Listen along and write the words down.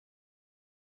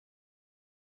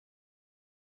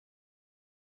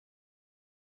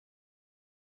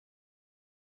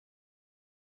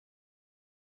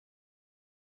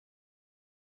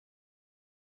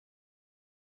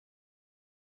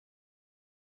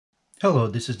Hello,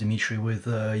 this is Dimitri with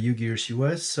Ugears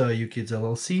US, UKids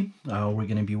LLC. We're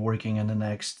going to be working on the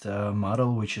next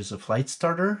model, which is a flight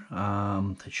starter.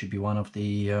 That should be one of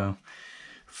the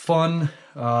fun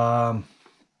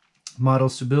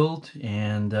models to build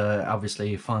and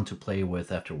obviously fun to play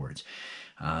with afterwards.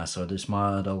 So this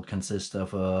model consists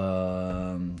of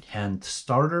a hand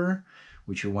starter,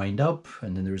 which you wind up,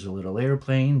 and then there's a little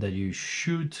airplane that you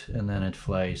shoot, and then it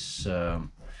flies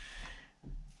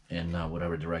in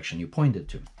whatever direction you point it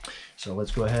to. So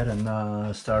let's go ahead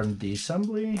and start the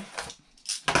assembly.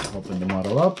 Open the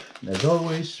model up, as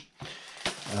always.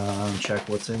 Check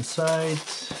what's inside.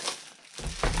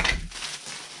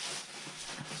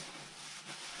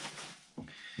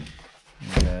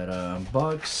 We got a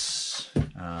box.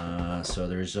 So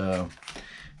there's a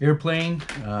airplane.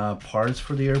 Parts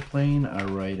for the airplane are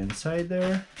right inside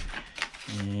there.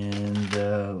 And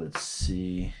let's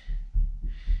see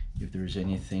if there's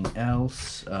anything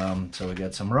else. So we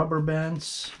got some rubber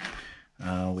bands.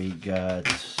 We got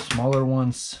smaller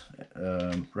ones,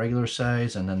 regular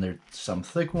size, and then there's some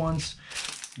thick ones.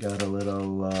 Got a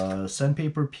little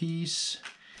sandpaper piece,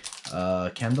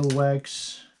 candle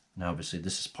wax. Now obviously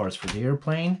this is parts for the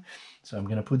airplane. So I'm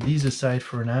gonna put these aside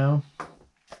for now.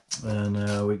 And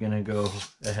we're gonna go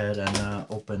ahead and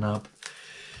open up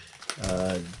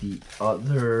the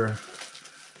other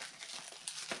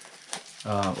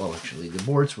well, actually the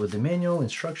boards with the manual,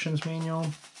 instructions manual.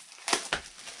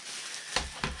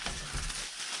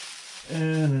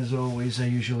 And as always, I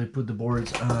usually put the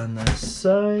boards on the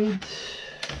side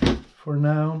for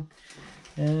now.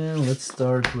 And let's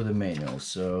start with the manual.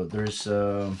 So there's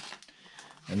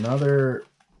another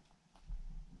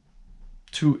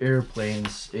two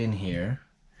airplanes in here,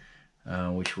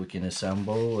 which we can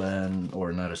assemble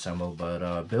or not assemble,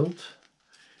 but build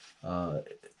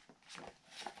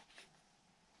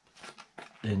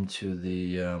into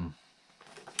the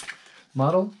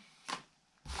model.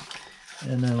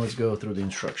 And then let's go through the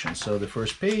instructions. So the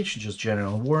first page, just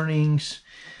general warnings.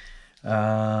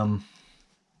 There's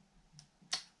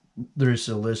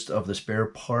a list of the spare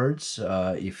parts.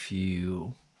 If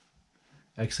you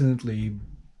accidentally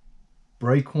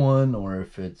break one, or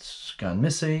if it's gone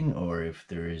missing, or if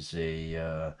there is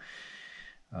a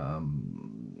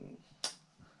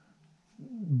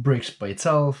breaks by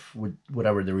itself,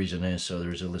 whatever the reason is. So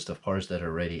there's a list of parts that are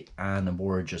already on the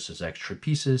board just as extra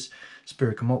pieces.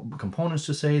 Spare components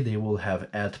to say, they will have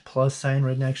add plus sign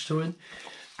right next to it.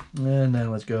 And then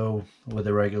let's go with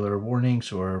the regular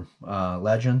warnings or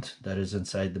legend that is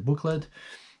inside the booklet.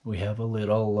 We have a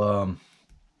little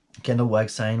candle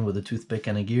wax sign with a toothpick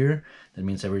and a gear. That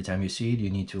means every time you see it,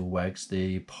 you need to wax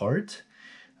the part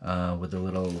with a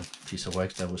little piece of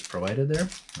wax that was provided there.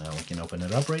 We can open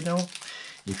it up right now.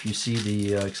 If you see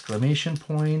the exclamation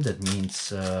point, that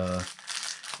means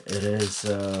it is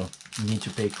you need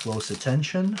to pay close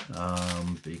attention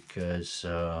because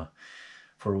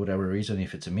for whatever reason,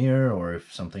 if it's a mirror or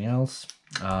if something else,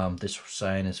 this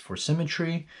sign is for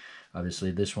symmetry.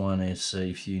 Obviously, this one is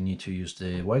if you need to use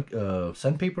the white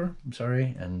sandpaper. I'm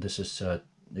sorry, and this is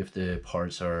if the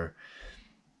parts are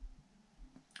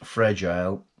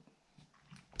fragile.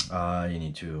 You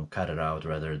need to cut it out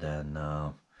rather than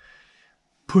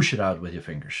push it out with your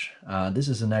fingers. This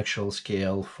is an actual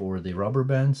scale for the rubber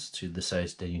bands to the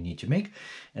size that you need to make.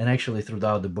 And actually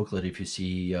throughout the booklet, if you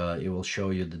see, it will show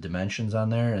you the dimensions on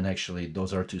there. And actually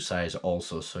those are two size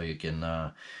also, so you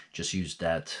can just use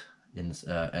that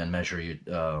and measure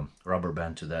your rubber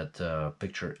band to that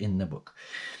picture in the book.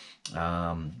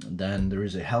 Then there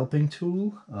is a helping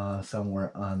tool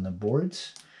somewhere on the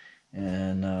boards.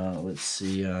 And let's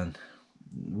see,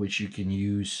 which you can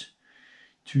use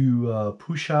to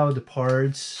push out the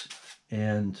parts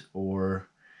and or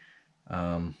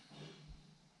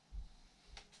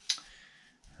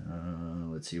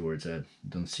let's see where it's at.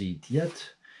 Don't see it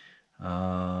yet.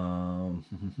 Oh,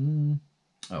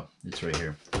 it's right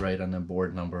here, right on the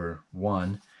board number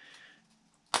 1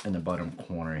 in the bottom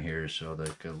corner here. So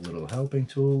like a little helping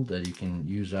tool that you can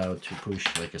use out to push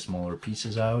like a smaller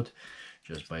pieces out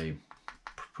just by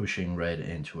pushing right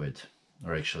into it,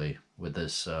 or actually with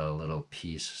this little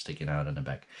piece sticking out in the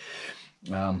back.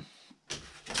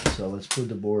 So let's put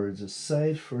the boards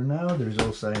aside for now. There's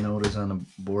also, I notice on the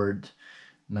board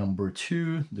number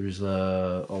 2, there's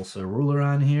also a ruler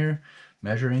on here,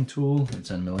 measuring tool. It's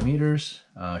in millimeters,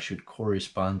 should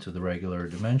correspond to the regular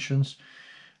dimensions.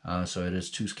 So it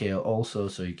is to scale also,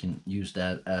 so you can use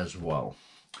that as well.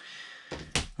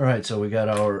 All right, so we got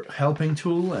our helping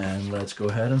tool, and let's go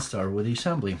ahead and start with the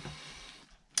assembly.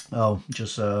 Oh,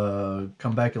 just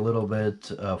come back a little bit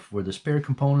for the spare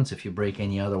components. If you break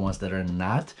any other ones that are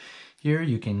not Here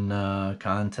you can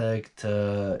contact,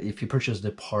 if you purchase the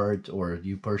part or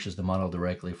you purchase the model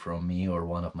directly from me or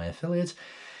one of my affiliates,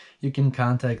 you can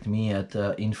contact me at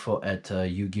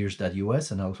info@ugears.us,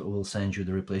 and I will send you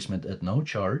the replacement at no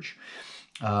charge.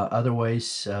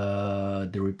 Otherwise,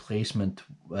 the replacement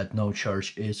at no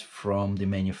charge is from the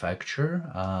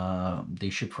manufacturer. They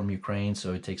ship from Ukraine,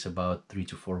 so it takes about 3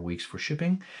 to 4 weeks for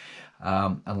shipping.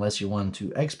 Unless you want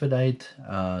to expedite,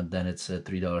 then it's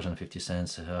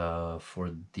 $3.50 for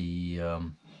the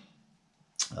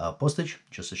postage,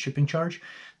 just a shipping charge.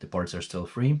 The parts are still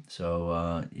free,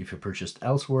 so if you purchased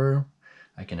elsewhere,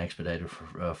 I can expedite it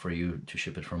for you to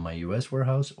ship it from my US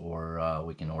warehouse, or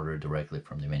we can order directly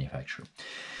from the manufacturer.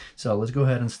 So let's go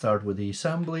ahead and start with the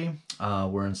assembly.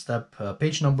 We're on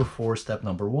page number 4, step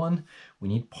number 1. We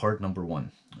need part number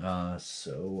 1.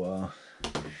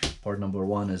 Part number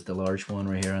 1 is the large one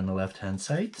right here on the left hand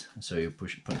side. So you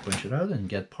punch it out and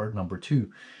get part number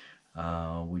 2,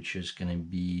 which is going to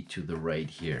be to the right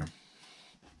here.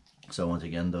 So once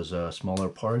again, those smaller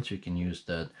parts, you can use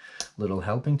that little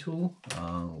helping tool,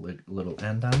 little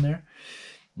end on there.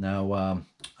 Now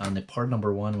on the part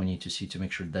number 1, we need to see to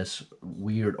make sure this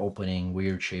weird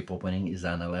shape opening is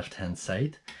on the left hand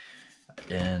side,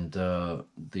 and the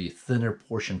thinner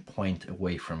portion point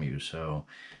away from you. So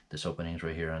this opening is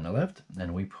right here on the left,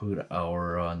 and we put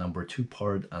our number 2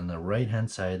 part on the right hand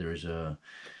side. There's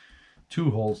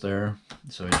 2 holes there,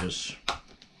 so you just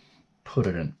put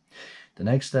it in. The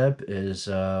next step is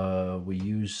we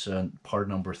use part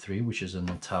number 3, which is on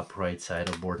the top right side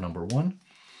of board number 1.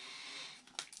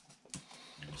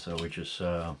 So we just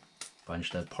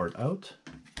punch that part out,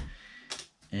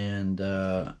 and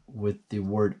with the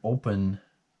word open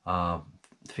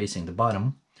facing the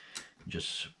bottom,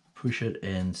 just push it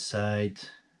inside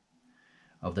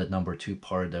of that number 2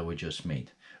 part that we just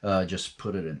made. Just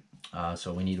put it in.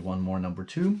 So we need one more number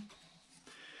 2.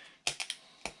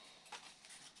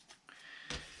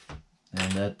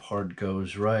 And that part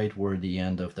goes right where the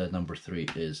end of that number 3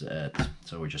 is at.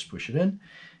 So we just push it in,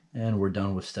 and we're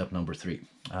done with step number 3.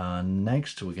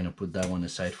 Next, we're going to put that one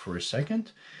aside for a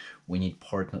second. We need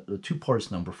 2 parts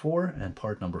number 4 and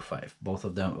part number 5. Both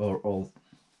of them,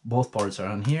 both parts are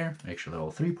on here. Actually,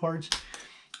 all 3 parts.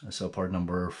 So part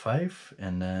number 5,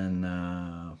 and then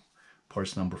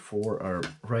parts number 4 are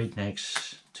right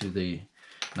next to the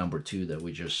number 2 that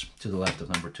we just, to the left of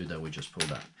number 2 that we just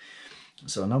pulled out.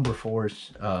 So number 4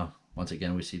 is, once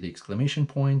again, we see the exclamation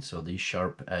point, so these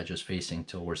sharp edges facing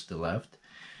towards the left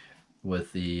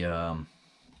with the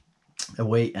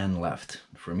away and left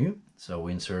from you. So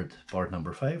we insert part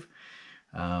number 5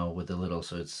 with the little,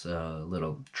 so it's a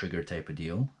little trigger type of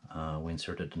deal. We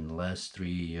insert it in the last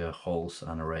 3 holes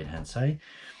on the right hand side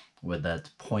with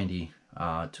that pointing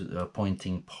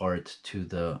part to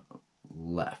the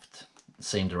left,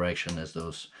 same direction as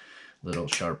those little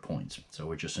sharp points. So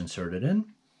we just insert it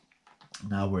in.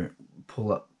 Now we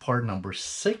pull up part number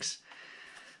 6,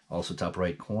 also top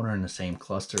right corner in the same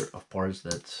cluster of parts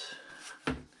that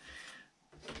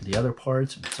the other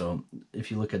parts. So if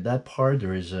you look at that part,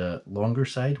 there is a longer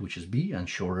side, which is B, and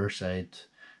shorter side,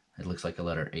 it looks like a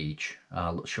letter H.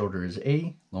 Shorter is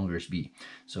A, longer is B.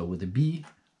 So with the B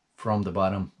from the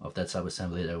bottom of that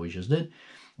sub-assembly that we just did,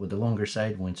 with the longer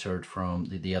side, we insert from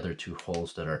the other 2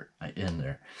 holes that are in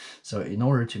there. So in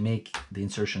order to make the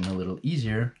insertion a little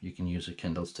easier, you can use a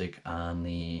candlestick on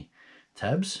the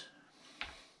tabs,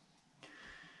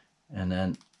 and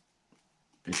then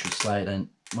it should slide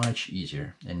in much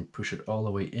easier, and push it all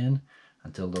the way in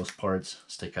until those parts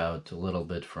stick out a little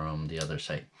bit from the other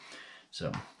side.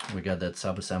 So we got that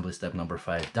sub-assembly step number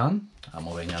 5 done. I'm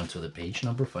moving on to the page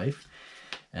number 5.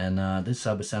 And this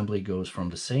sub-assembly goes from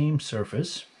the same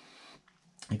surface.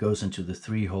 It goes into the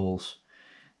 3 holes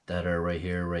that are right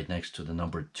here, right next to the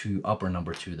number 2, upper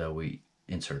number 2 that we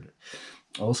inserted.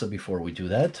 Also, before we do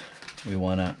that, we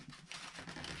want to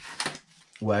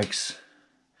wax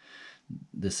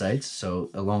the sides. So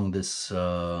along this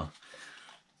long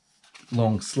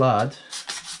slot,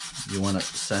 you want to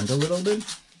sand a little bit,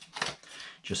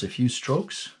 just a few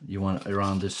strokes. You want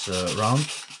around this round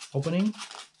opening.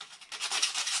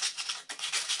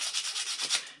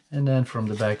 And then from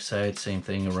the back side, same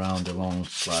thing around the long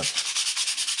slot.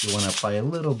 You want to apply a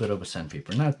little bit of a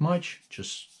sandpaper, not much,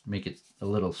 just make it a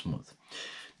little smooth,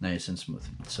 nice and smooth.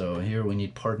 So here we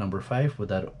need part number 5 with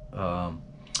that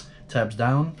tabs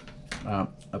down.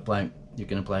 You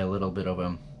can apply a little bit of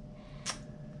a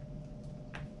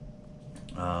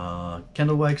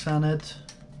candle wax on it.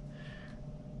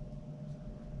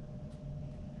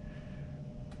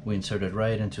 We insert it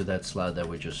right into that slot that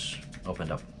we just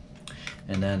opened up.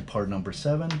 And then part number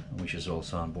 7, which is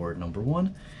also on board number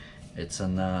 1, It's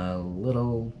in a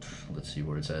little, let's see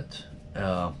where it's at,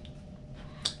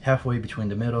 halfway between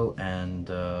the middle and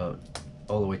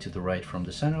all the way to the right from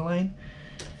the center line.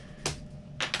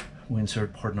 We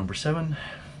insert part number 7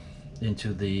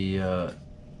 into the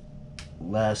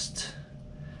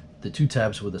the 2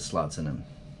 tabs with the slots in them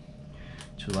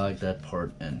to lock that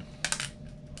part in.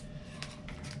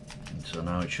 And so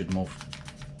now it should move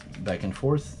back and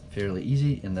forth fairly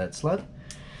easy in that slot.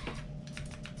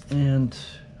 And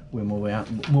we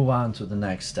move on to the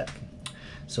next step.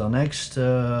 So next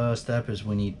step is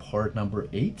we need part number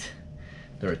 8.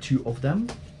 There are 2 of them.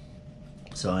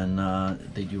 So, and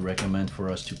they do recommend for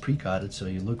us to pre-cut it. So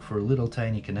you look for little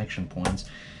tiny connection points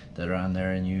that are on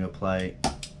there, and you apply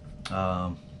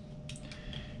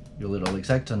your little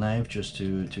X-Acto knife just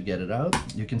to get it out.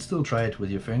 You can still try it with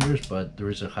your fingers, but there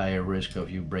is a higher risk of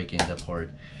you breaking the part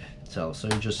itself. So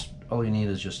all you need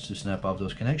is just to snap off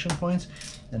those connection points,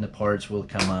 and the parts will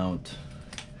come out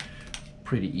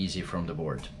pretty easy from the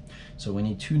board. So we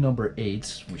need 2 number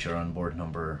 8s, which are on board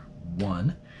number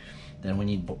 1. Then we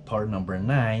need part number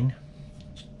 9.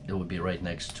 It will be right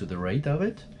next to the right of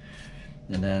it.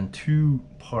 And then 2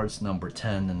 parts number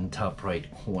 10 in the top right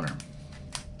corner,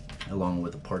 along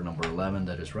with the part number 11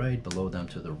 that is right below them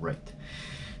to the right.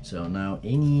 So now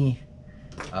any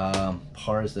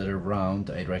parts that are round,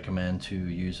 I'd recommend to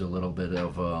use a little bit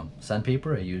of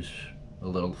sandpaper. I use a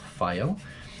little file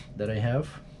that I have.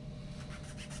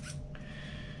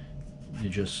 You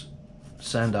just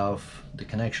sand off the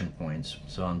connection points,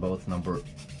 so on both number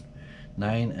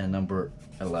 9 and number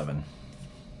 11.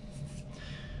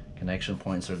 Connection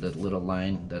points are that little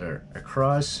line that are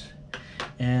across,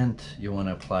 and you want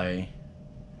to apply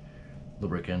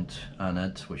lubricant on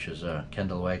it, which is a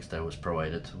candle wax that was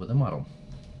provided with the model.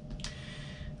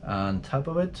 On top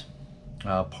of it,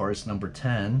 parts number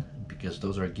 10, because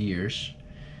those are gears,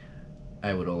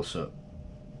 I would also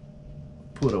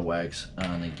put a wax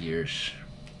on the gears.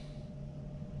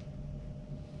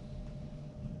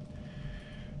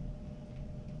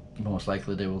 Most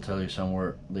likely they will tell you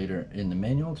somewhere later in the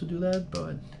manual to do that,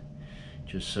 but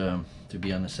just to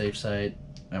be on the safe side,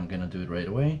 I'm gonna do it right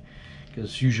away,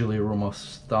 because usually a rule of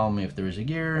thumb, if there is a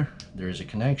gear, there is a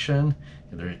connection.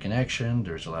 If there's a connection,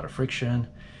 there's a lot of friction,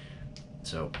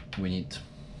 so we need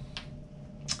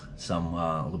some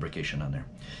lubrication on there.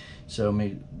 So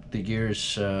make the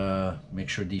gears, make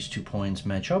sure these 2 points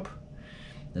match up,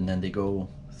 and then they go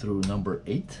through number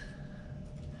 8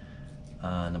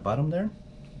 on the bottom there.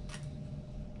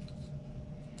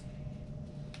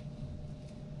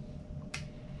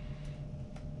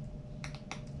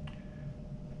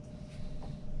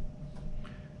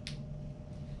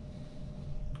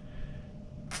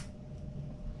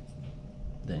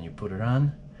 Then you put it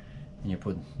on, and you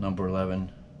put number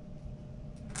 11,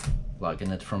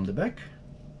 locking it from the back,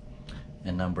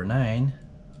 and number 9,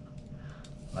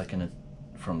 locking it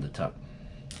from the top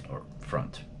or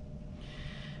front.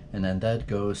 And then that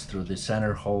goes through the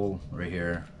center hole right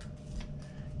here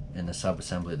in the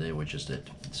sub-assembly that we just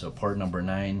did. So part number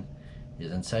 9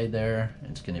 is inside there.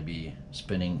 It's going to be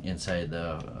spinning inside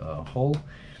the hole.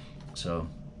 So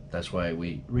that's why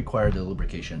we require the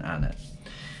lubrication on it.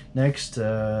 Next,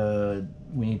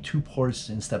 we need 2 ports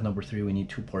in step number 3. We need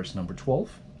 2 ports number 12.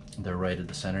 They're right at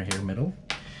the center here, middle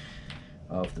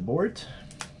of the board.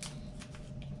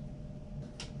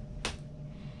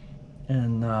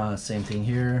 And same thing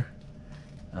here.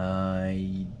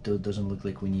 It doesn't look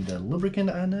like we need a lubricant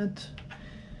on it.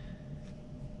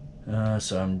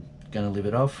 So I'm gonna leave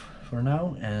it off for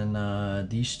now. And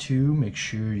these 2, make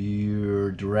sure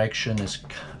your direction is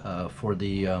for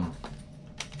the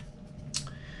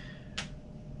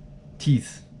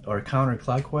teeth are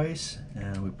counterclockwise,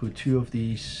 and we put 2 of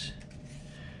these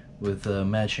with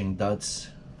matching dots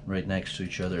right next to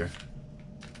each other,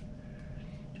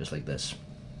 just like this,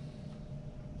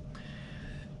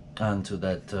 onto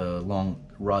that long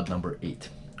rod number 8.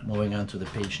 Moving on to the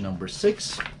page number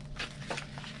 6.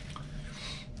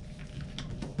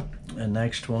 And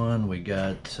next one we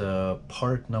got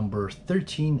part number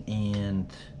 13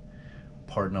 and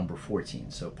part number 14.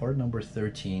 So part number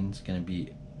 13 is going to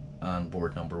be on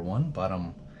board number 1,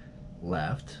 bottom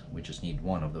left. We just need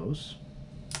 1 of those.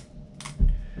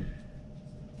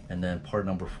 And then part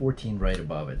number 14 right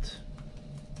above it.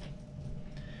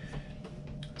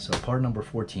 So part number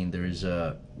 14, there is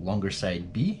a longer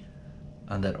side B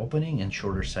on that opening and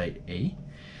shorter side A.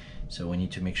 So we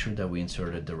need to make sure that we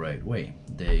insert it the right way.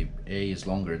 The A is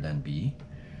longer than B,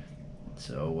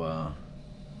 so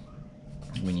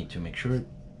we need to make sure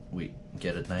we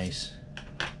get it nice.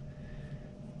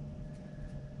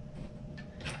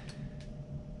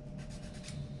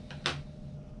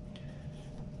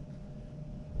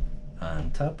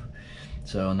 top.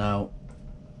 So now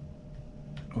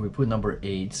we put number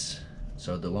 8s,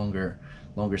 so the longer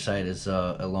side is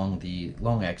along the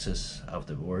long axis of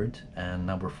the board, and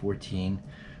number 14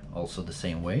 also the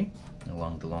same way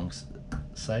along the long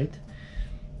side.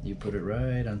 You put it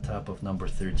right on top of number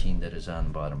 13 that is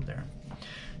on bottom there.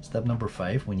 Step number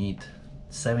 5, we need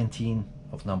 17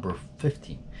 of number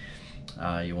 15.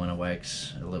 You want to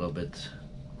wax a little bit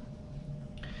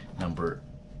number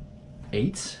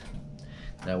 8.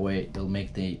 That way it'll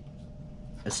make the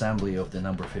assembly of the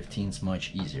number 15s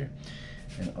much easier.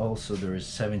 And also there is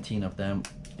 17 of them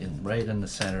right in the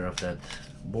center of that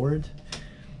board.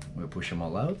 We'll push them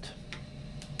all out.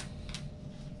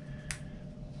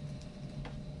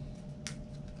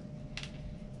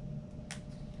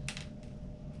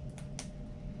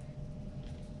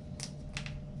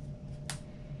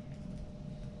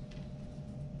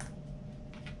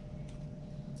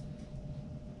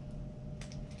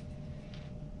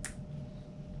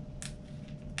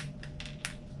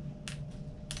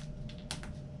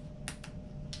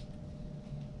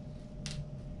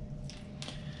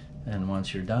 And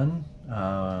once you're done,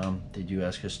 they do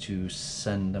ask us to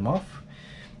send them off.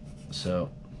 So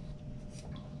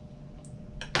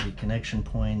the connection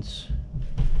points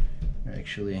are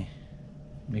actually,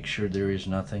 make sure there is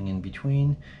nothing in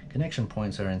between. Connection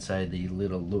points are inside the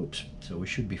little loops, so we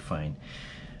should be fine.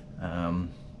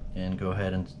 And go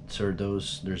ahead and insert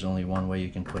those. There's only one way you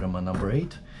can put them on number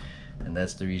 8, and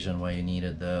that's the reason why you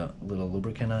needed the little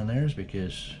lubricant on there, is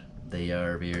because they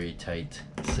are very tight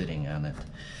sitting on it.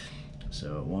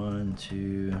 So 1,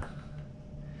 2,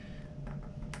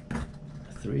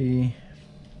 3,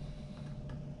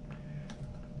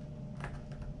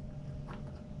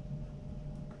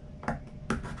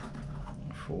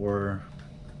 4,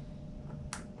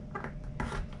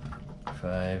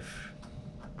 5,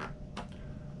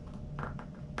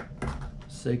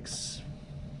 6,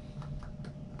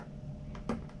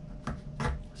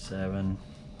 7,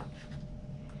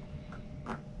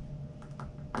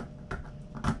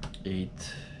 8,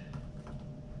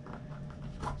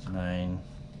 9,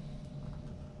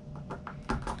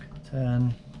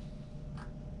 10,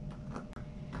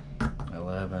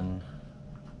 11,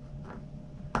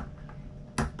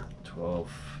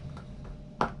 12,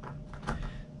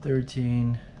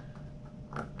 13,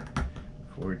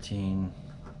 14,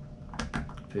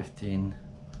 15,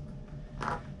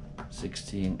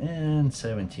 16, and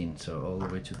 17. So all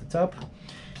the way to the top.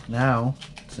 Now,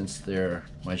 since they're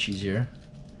much easier,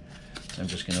 I'm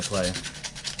just going to apply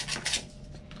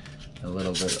a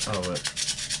little bit of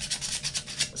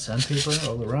sandpaper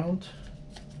all around.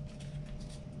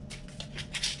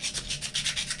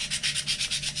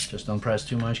 Just don't press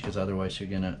too much, because otherwise you're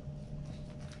going to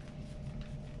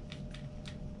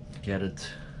get it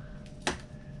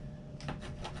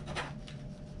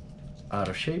out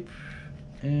of shape.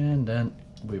 And then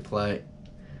we apply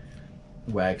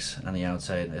wax on the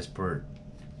outside as per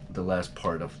the last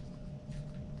part of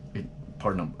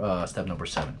step number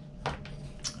 7.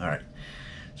 All right,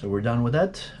 so we're done with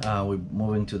that. We're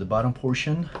moving to the bottom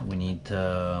portion. We need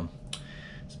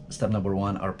step number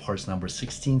 1 are parts number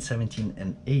 16, 17,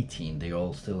 and 18. They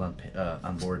all still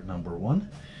on board number 1.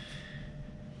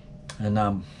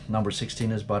 And number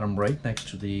 16 is bottom right next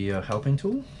to the helping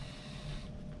tool.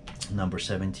 Number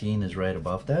 17 is right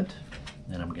above that,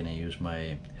 and I'm going to use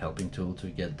my helping tool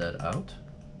to get that out.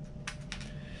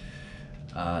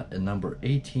 And number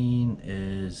 18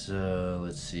 is,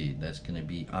 let's see, that's going to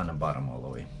be on the bottom all the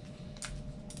way.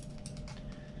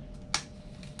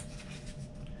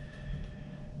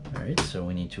 Alright, so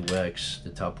we need to wax the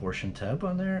top portion tab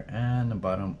on there and the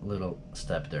bottom little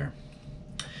step there.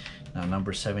 Now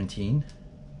number 17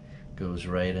 goes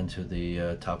right into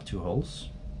the top 2 holes.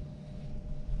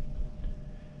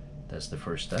 That's the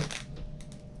first step.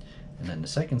 And then the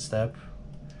second step,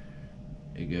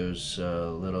 it goes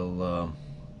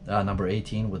number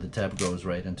 18 with the tab goes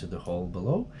right into the hole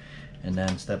below. And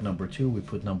then step number 2, we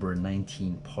put number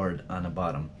 19 part on the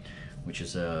bottom, which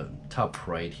is a top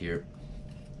right here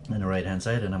on the right hand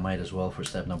side. And I might as well, for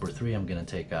step number 3, I'm going to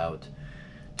take out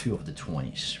 2 of the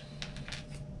 20s.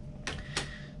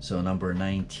 So number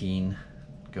 19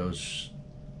 goes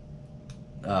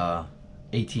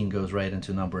 18 goes right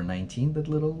into number 19, that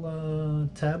little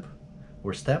tab,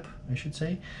 or step I should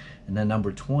say. And then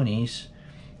number 20s,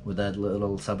 with that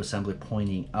little sub-assembly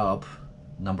pointing up,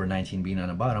 number 19 being on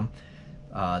the bottom,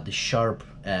 the sharp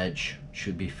edge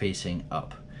should be facing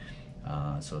up.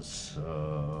 So it's,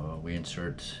 we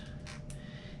insert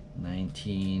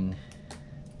 19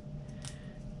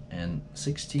 and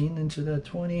 16 into that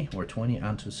 20, or 20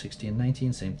 onto 16 and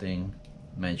 19, same thing,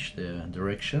 match the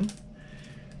direction.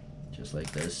 just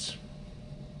like this,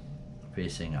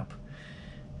 facing up.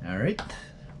 All right,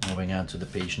 moving on to the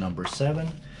page number 7.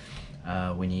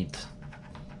 We're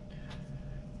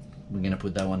gonna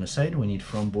put that one aside. We need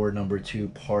from board number 2,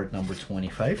 part number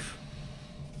 25,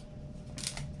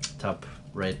 top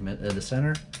right at the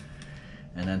center,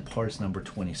 and then parts number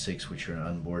 26, which are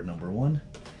on board number 1,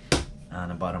 on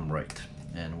the bottom right.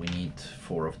 And we need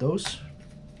 4 of those.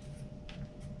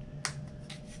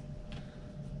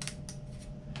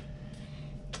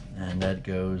 And that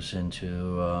goes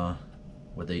into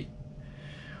with the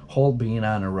hole being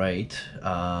on the right,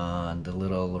 and the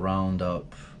little round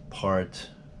up part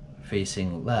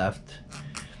facing left,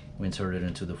 we insert it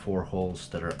into the 4 holes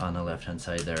that are on the left hand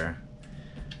side there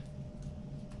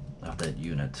of that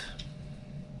unit.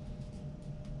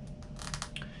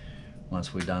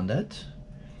 Once we've done that,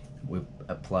 we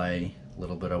apply a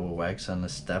little bit of a wax on the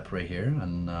step right here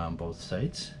on both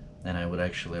sides, and I would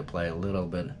actually apply a little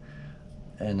bit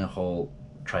in the hole,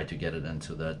 try to get it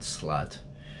into that slot.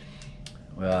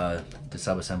 The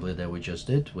sub-assembly that we just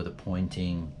did with it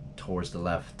pointing towards the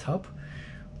left top,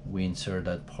 we insert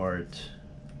that part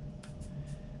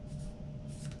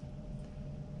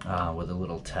with the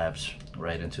little tabs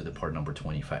right into the part number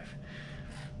 25.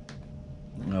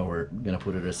 Now we're gonna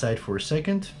put it aside for a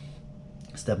second.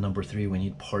 Step number 3, we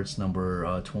need parts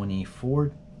number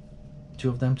 24, 2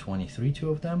 of them, 23, 2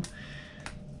 of them,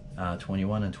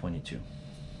 21 and 22.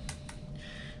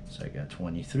 So I got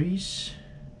 23s,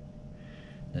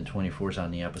 then 24s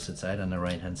on the opposite side, on the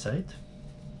right hand side.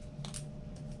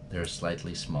 They're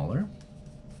slightly smaller.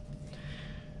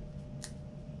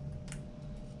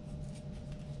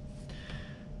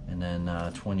 And then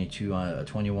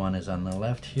 21 is on the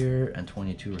left here, and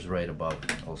 22 is right above,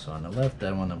 also on the left.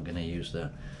 That one I'm gonna use the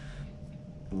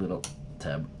little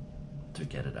tab to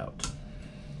get it out.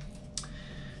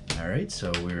 All right,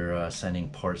 so we're sending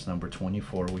parts number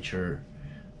 24, which are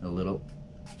a little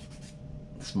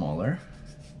smaller,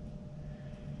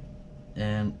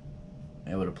 and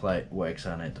I would apply wax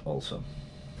on it also,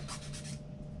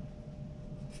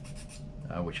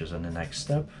 which is in the next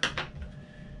step.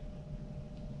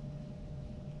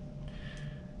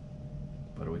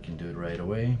 But we can do it right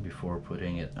away before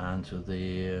putting it onto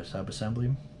the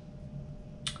sub-assembly.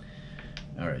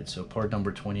 All right, so part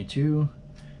number 22,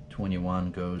 21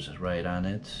 goes right on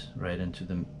it, right into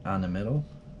the middle.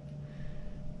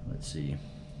 Let's see.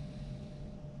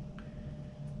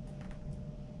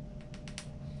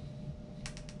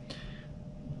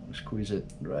 Squeeze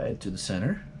it right to the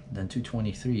center. Then 2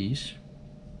 23s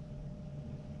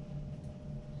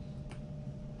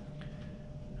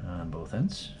on both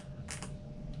ends,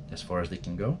 as far as they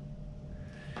can go,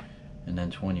 and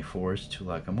then 24s to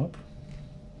lock them up.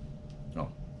 Oh,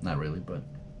 not really, but,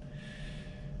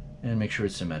 and make sure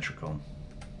it's symmetrical.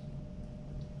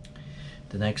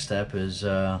 The next step is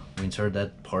we insert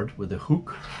that part with the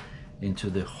hook into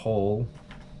the hole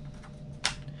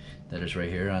that is right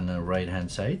here on the right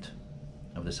hand side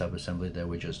of the sub-assembly that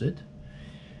we just did,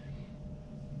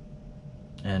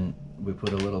 and we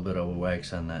put a little bit of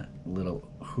wax on that little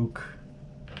hook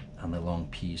on the long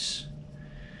piece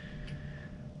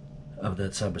of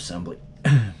that sub-assembly.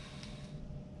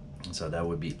 So that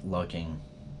would be locking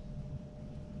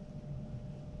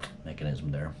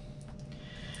mechanism there.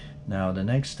 Now the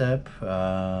next step,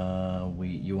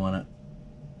 you want to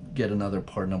get another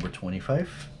part number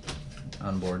 25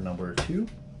 on board number 2,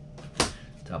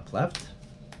 top left,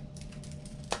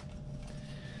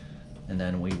 and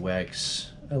then we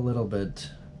wax a little bit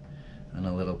on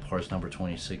a little parts number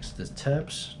 26, the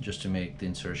tabs, just to make the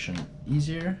insertion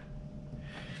easier,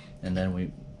 and then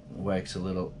we wax a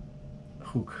little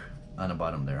hook on the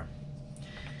bottom there,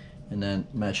 and then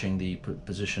matching the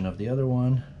position of the other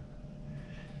one,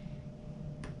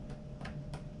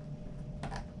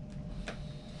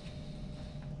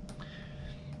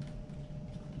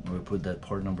 we put that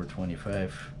part number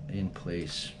 25 in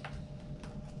place.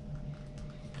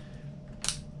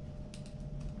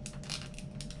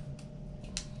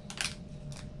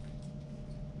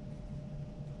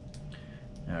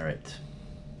 All right,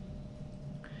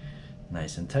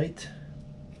 nice and tight.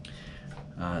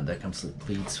 That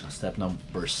completes step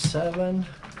number 7.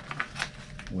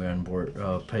 We're on board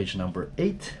page number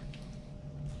 8.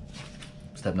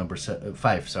 Step number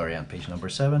 5, sorry, on page number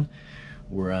 7.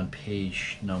 We're on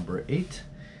page number 8,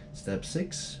 step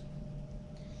 6.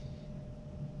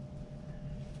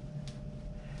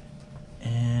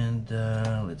 And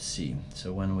let's see,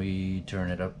 so when we turn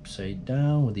it upside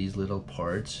down with these little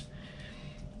parts,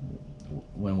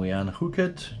 when we unhook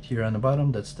it here on the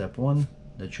bottom, that's step 1,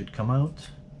 that should come out.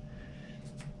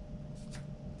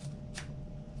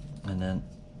 And then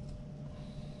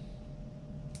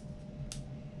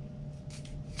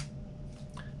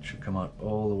come out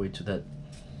all the way to that.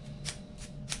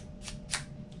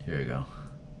 Here you go,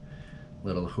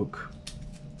 little hook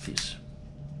piece,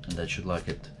 and that should lock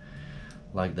it,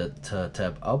 like that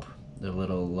tab up, the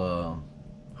little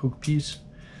hook piece.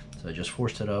 So I just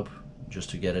forced it up just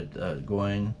to get it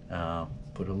going.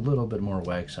 Put a little bit more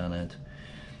wax on it,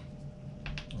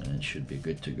 and it should be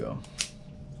good to go.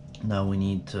 Now we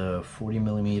need 40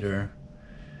 millimeter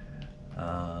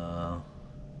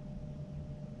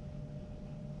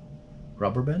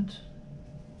rubber band.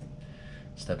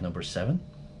 Step number 7.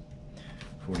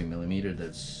 40 millimeter,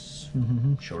 that's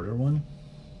shorter one.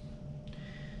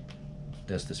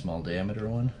 That's the small diameter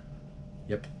one.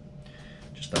 Yep,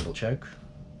 just double check.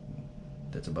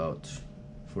 That's about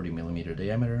 40 millimeter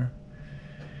diameter.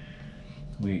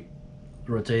 We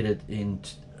rotate it in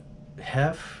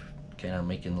half, kind of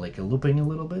making like a looping a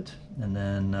little bit, and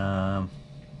then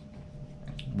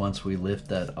once we lift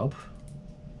that up,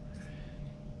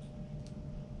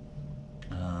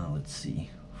 let's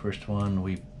see, first one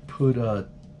we put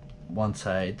one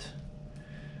side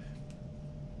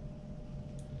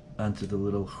onto the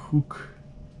little hook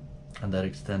on that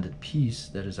extended piece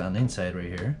that is on the inside right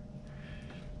here.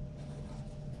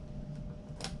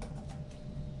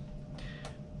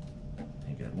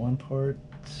 I got one part.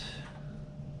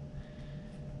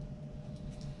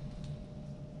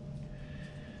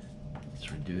 Let's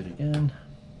redo it again.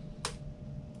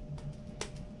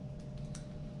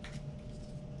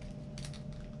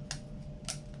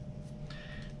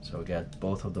 So we got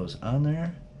both of those on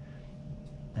there,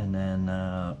 and then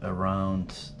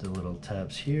around the little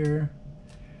tabs here,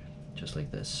 just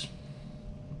like this.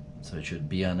 So it should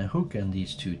be on a hook and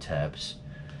these two tabs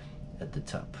at the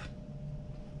top.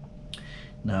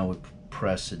 Now we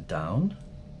press it down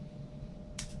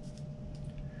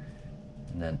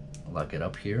and then lock it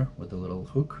up here with the little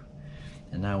hook.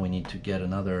 And now we need to get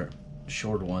another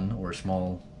short one or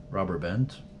small rubber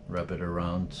band, wrap it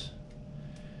around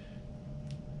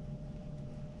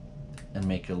and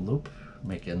make a loop,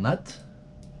 make a nut,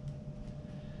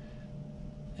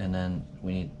 and then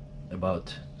we need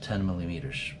about 10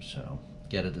 millimeters. So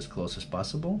get it as close as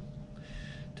possible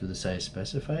to the size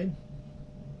specified.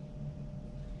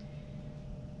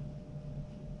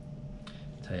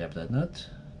 Tie up that nut,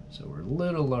 so we're a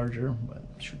little larger, but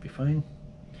should be fine.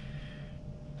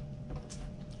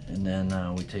 And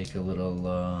then we take a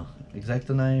little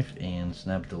X-Acto knife and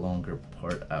snap the longer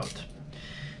part out.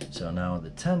 So now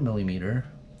the 10 millimeter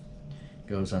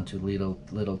goes onto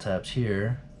little tabs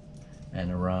here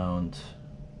and around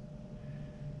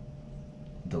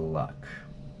the lock.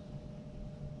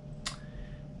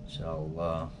 So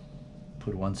I'll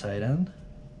put one side in.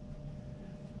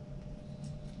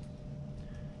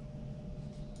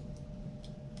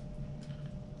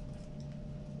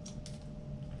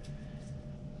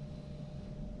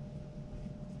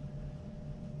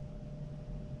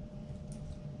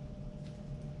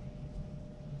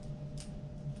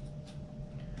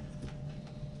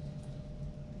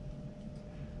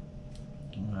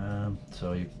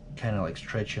 So you kind of like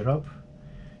stretch it up,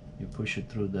 you push it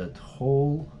through that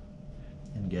hole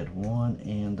and get one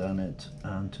end on it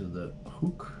onto the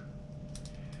hook,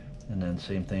 and then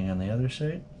same thing on the other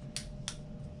side.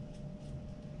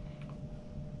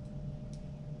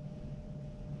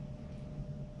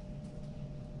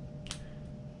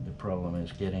 The problem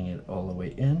is getting it all the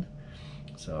way in,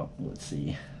 so let's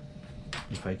see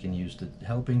if I can use the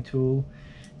helping tool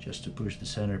just to push the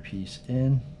centerpiece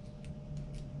in.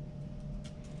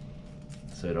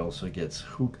 So it also gets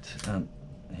hooked on.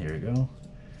 Here we go.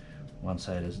 One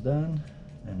side is done,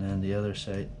 and then the other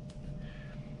side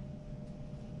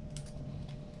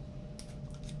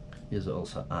is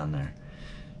also on there.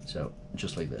 So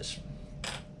just like this.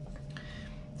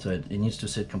 So it needs to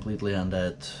sit completely on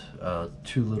that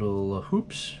two little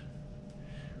hoops.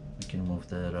 We can move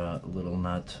that little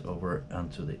nut over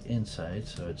onto the inside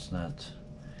so it's not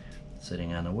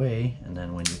sitting on the way, and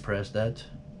then when you press that,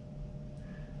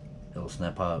 it'll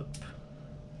snap up,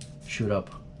 shoot up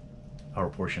our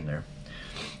portion there,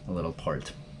 a little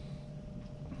part.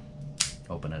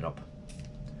 Open it up.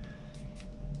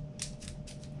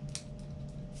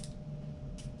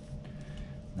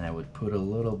 And I would put a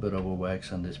little bit of a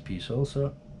wax on this piece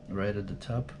also, right at the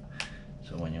top.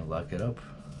 So when you lock it up,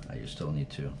 you still need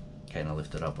to kind of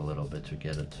lift it up a little bit to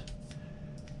get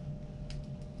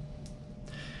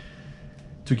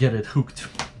it hooked.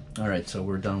 Alright, so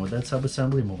we're done with that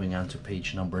sub-assembly. Moving on to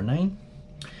page number 9.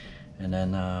 And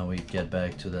then we get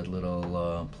back to that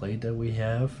little plate that we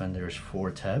have, and there's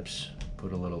 4 tabs.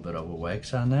 Put a little bit of a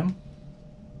wax on them.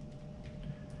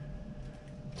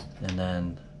 And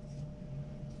then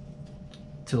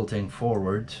tilting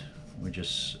forward, we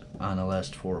just on the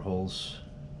last 4 holes,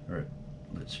 or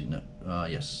let's see, no,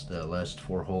 yes, the last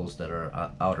 4 holes that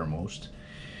are outermost,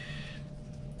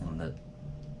 and that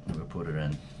we'll put it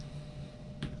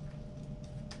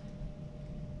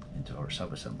into our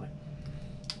sub-assembly.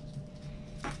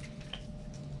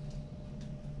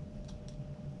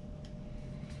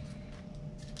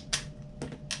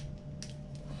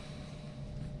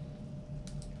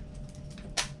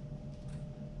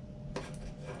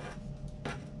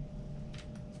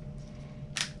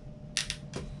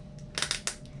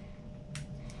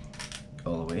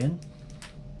 All the way in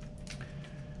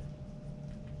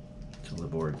till the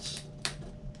boards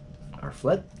are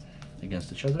flat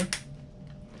against each other,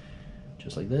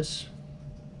 just like this,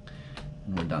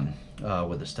 and we're done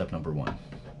with the step number 1.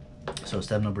 So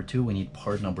step number 2, we need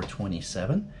part number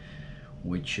 27,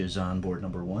 which is on board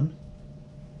number 1,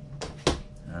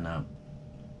 and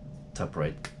top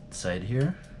right side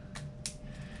here,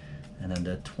 and then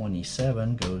that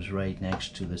 27 goes right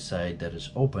next to the side that is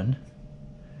open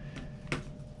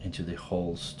into the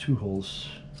holes, 2 holes,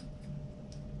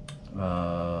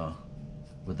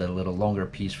 with that little longer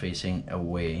piece facing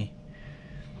away.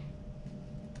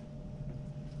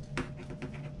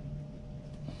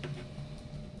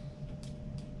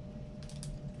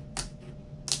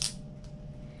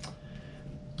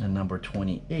 And number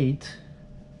 28,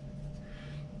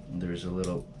 there's a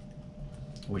little,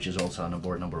 which is also on the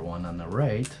board number 1 on the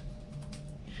right.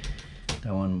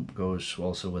 That one goes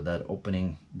also with that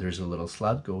opening. There's a little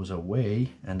slot goes away,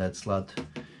 and that slot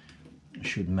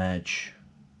should match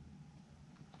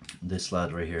this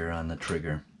slot right here on the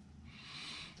trigger.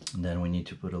 And then we need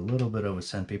to put a little bit of a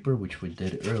sandpaper, which we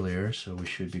did earlier, so we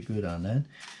should be good on that.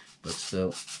 But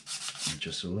still,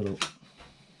 just a little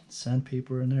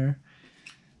sandpaper in there.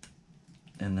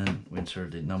 And then we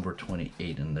insert the number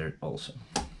 28 in there also.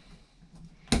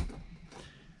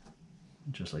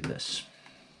 Just like this.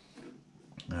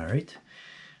 All right,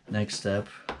 next step,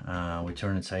 we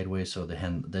turn it sideways, so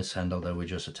this handle that we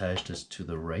just attached is to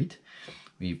the right.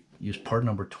 We use part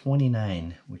number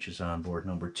 29, which is on board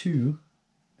number 2.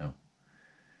 No.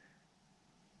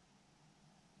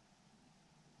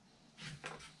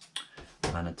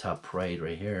 On the top right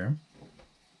here,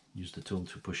 use the tool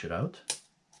to push it out.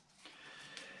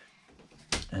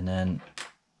 And then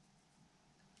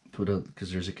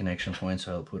because there's a connection point,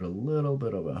 so I'll put a little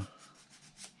bit of a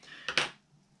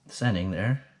sanding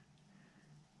there,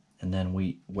 and then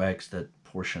we wax that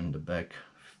portion, the back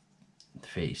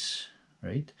face,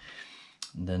 right?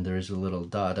 And then there is a little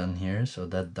dot on here, so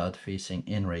that dot facing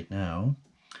in right now,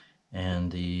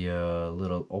 and the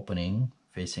little opening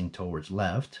facing towards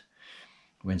left,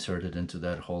 we insert it into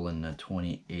that hole in the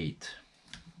 28.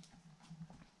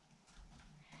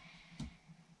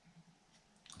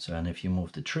 So, and if you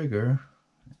move the trigger,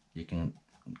 you can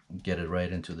get it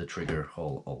right into the trigger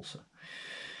hole also.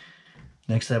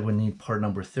 Next up, we need part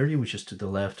number 30, which is to the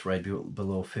left, right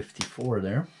below 54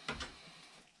 there.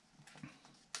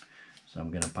 So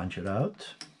I'm going to punch it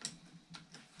out.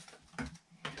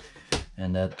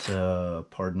 And that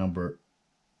part number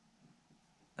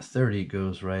 30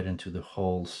 goes right into the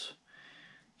holes,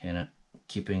 kind of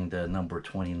keeping the number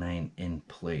 29 in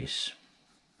place.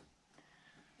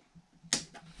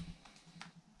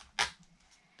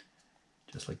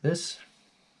 Just like this.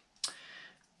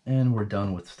 And we're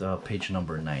done with page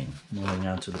number 9. Moving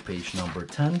on to the page number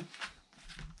 10. I'm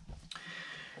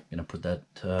gonna put that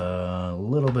a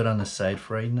little bit on the side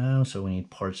for right now. So we need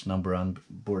parts number on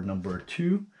board number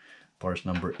 2, parts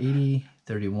number 80,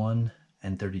 31,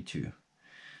 and 32.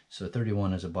 So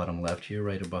 31 is the bottom left here,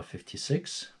 right above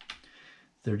 56.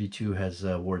 32 has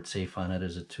a word safe on it,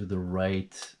 is it to the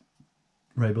right,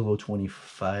 right below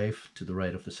 25, to the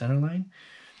right of the center line.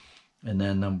 And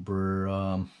then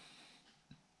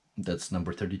that's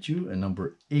number 32, and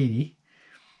number 80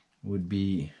 would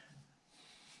be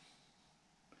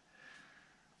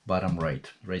bottom right,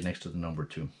 right next to the number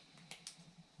 2.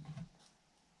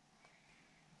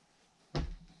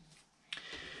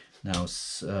 Now,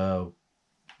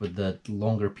 with that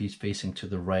longer piece facing to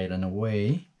the right and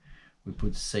away, we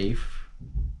put safe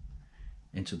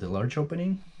into the large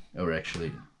opening, or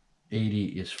actually 80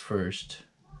 is first.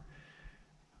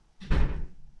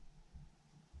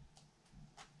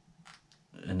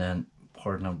 And then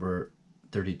part number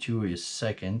 32 is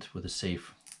second, with the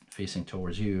safe facing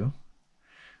towards you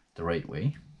the right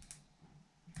way.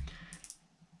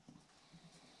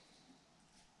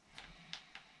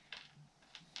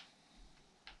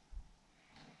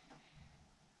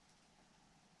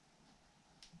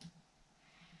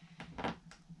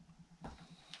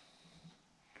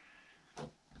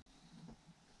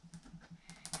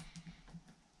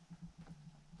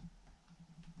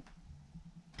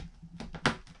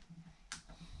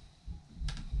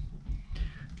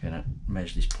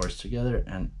 mesh these parts together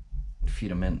and feed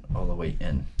them in all the way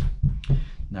in.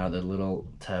 Now the little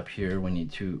tab here we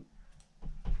need to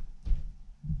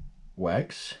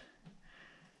wax,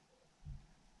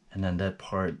 and then that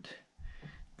part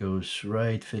goes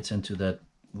right, fits into that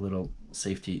little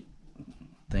safety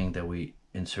thing that we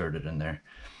inserted in there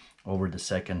over the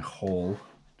second hole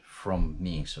from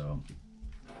me. So,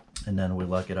 and then we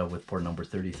lock it up with port number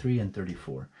 33 and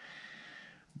 34,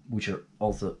 which are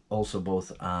also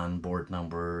both on board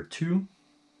number 2.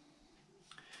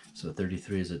 So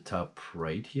 33 is the top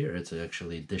right here. It's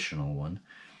actually additional one.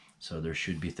 So there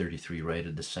should be 33 right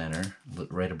at the center,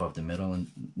 right above the middle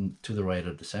and to the right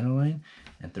of the center line,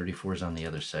 and 34 is on the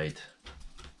other side,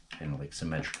 kind of like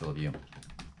symmetrical view.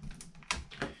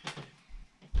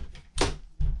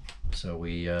 So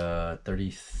we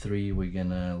 33, we're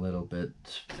gonna a little bit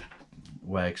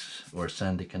wax or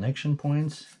sand the connection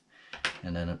points,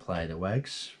 and then apply the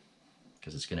wax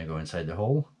because it's gonna go inside the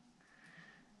hole.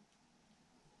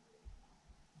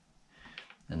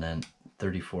 And then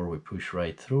 34 we push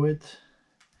right through it,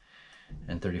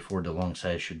 and 34 the long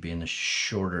side should be in the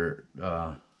shorter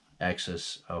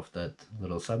axis of that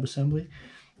little sub-assembly,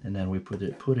 and then we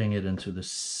putting it into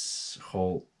this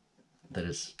hole that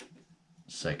is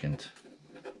second.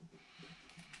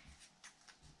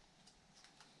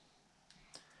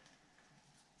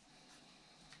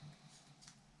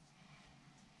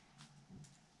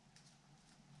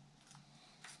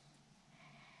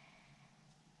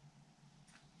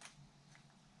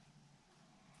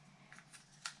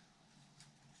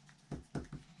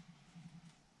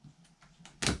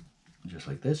 Just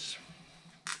like this.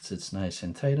 It sits nice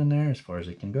and tight in there as far as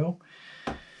it can go.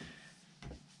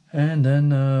 And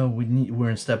then we're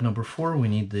in step number 4. We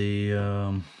need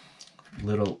the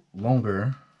little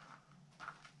longer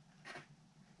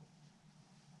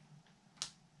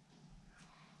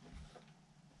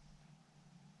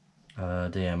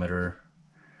diameter,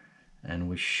 and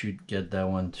we should get that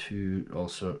one to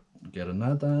also get a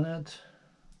nut on it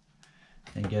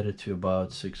and get it to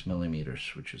about 6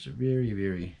 millimeters, which is a very,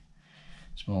 very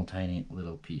small, tiny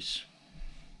little piece.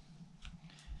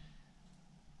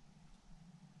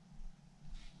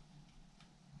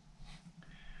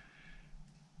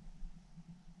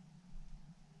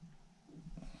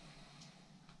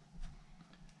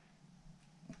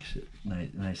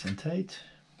 Nice and tight.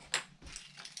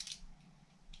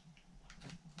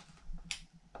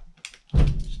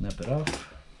 Snap it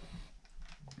off.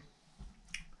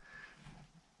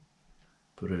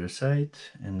 Put it aside,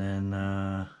 and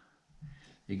then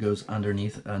it goes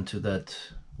underneath onto that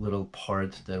little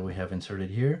part that we have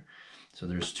inserted here. So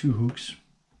there's 2 hooks.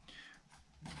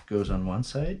 It goes on one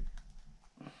side,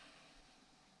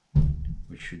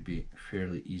 which should be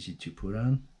fairly easy to put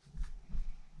on.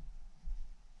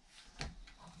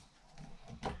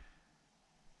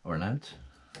 Or not.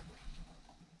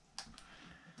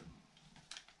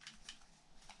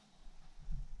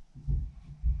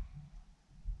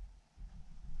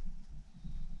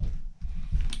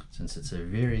 Since it's a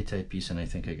very tight piece, and I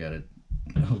think I got it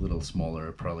a little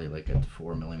smaller, probably like at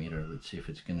 4 millimeter. Let's see if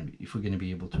it's gonna be, if we're gonna be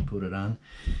able to put it on.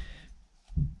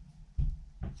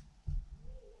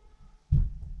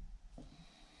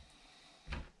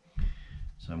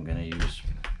 So I'm gonna use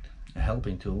a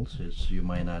helping tool, since you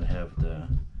might not have the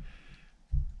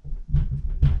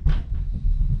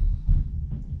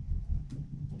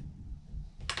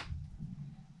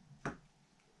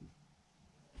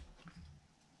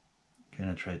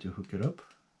gonna try to hook it up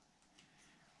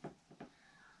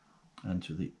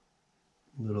onto the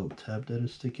little tab that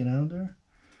is sticking out there.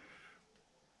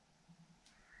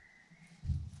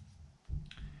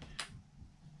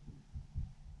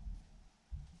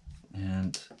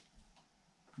 And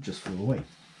just flew away.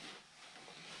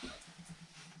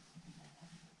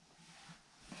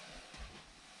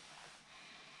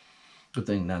 Good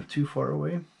thing not too far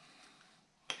away.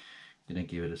 Gonna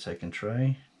give it a second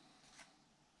try.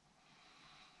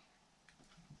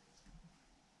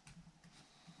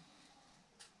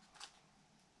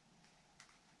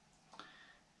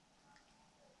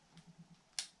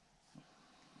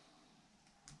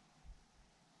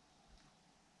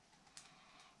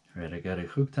 Right, I got it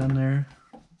hooked on there,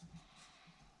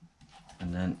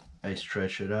 and then I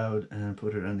stretch it out and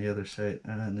put it on the other side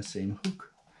on the same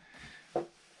hook,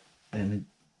 and it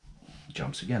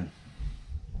jumps again.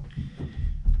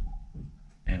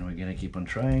 And we're gonna keep on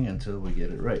trying until we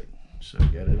get it right. So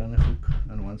get it on the hook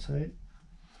on one side,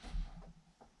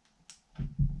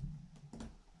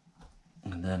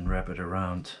 and then wrap it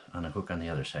around on a hook on the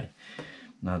other side.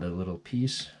 Now the little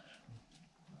piece,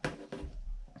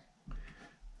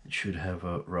 it should have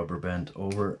a rubber band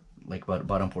over like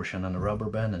bottom portion on the rubber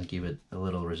band and give it a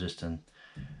little resistance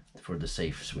for the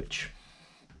safe switch.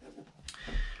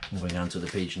 Moving on to the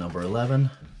page number 11.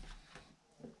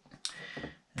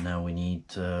 And now we need,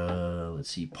 let's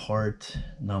see, part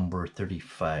number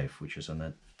 35, which is on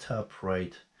the top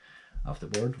right of the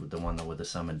board, with the one with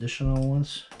some additional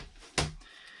ones.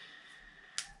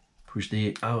 Push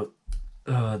the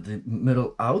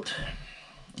middle out,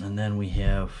 and then we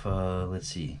have, let's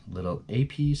see, little A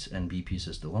piece, and B piece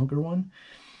is the longer one.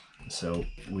 So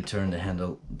we turn the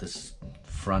handle, this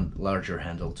front larger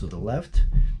handle, to the left,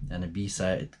 and the B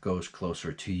side goes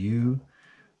closer to you,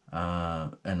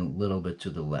 and a little bit to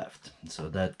the left. So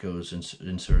that goes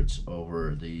inserts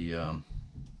over the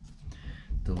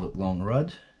long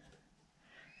rod,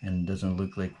 and it doesn't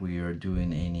look like we are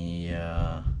doing any.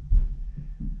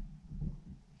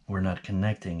 We're not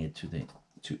connecting it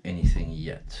to anything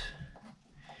yet.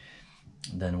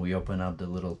 Then we open up the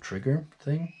little trigger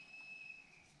thing.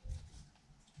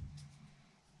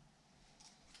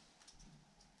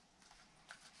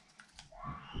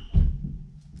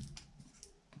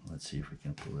 Let's see if we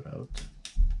can pull it out.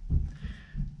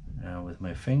 With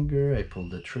my finger, I pull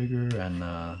the trigger and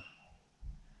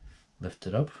lift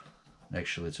it up.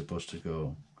 Actually, it's supposed to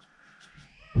go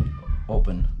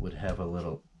open, would have a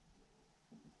little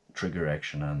trigger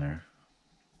action on there.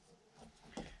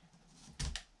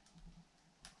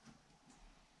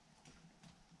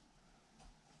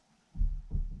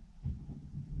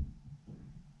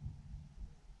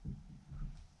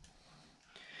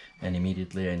 And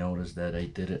immediately I noticed that I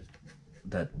did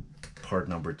that part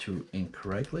number 2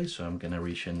 incorrectly, so I'm gonna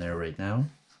reach in there right now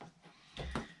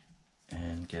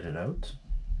and get it out.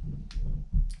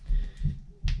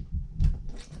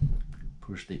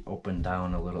 Push the open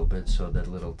down a little bit so that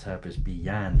little tab is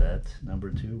beyond that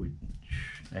number 2, which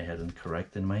I hadn't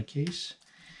correct in my case,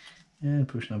 and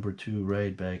push number 2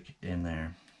 right back in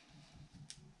there.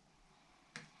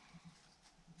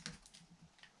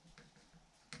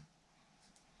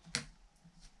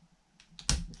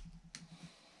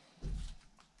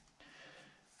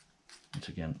 Once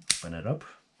again, open it up.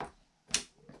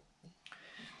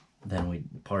 Then we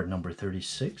part number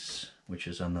 36, which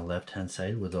is on the left hand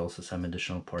side with also some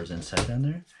additional parts inside on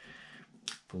there.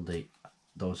 Pull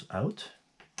those out,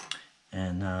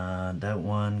 and that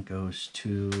one goes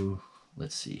to,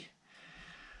 let's see,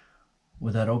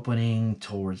 with that opening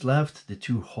towards left, the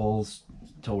 2 holes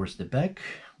towards the back,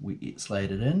 we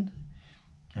slide it in,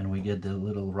 and we get the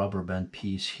little rubber band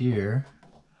piece here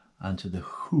onto the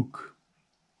hook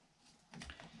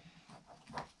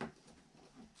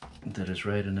that is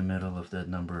right in the middle of that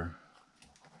number.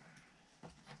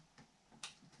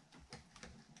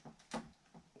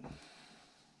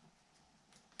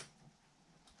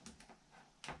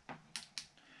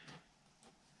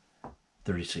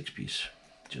 $36 piece.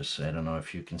 Just, I don't know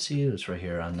if you can see it, it's right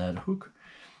here on that hook.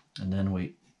 And then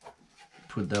we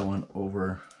put that one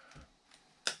over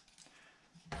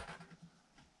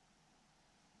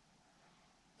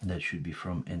that should be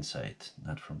from inside,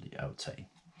 not from the outside.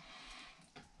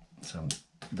 So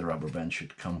the rubber band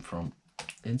should come from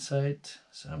inside.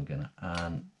 So I'm gonna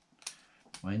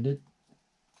unwind it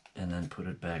and then put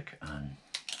it back on.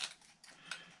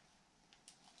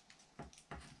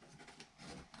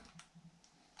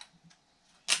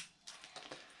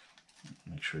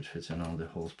 Make sure it fits in all the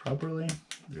holes properly.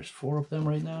 There's 4 of them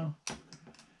right now.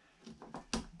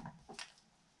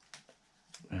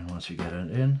 And once you get it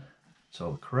in, it's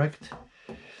all correct.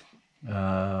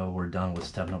 We're done with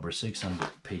step number 6 on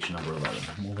page number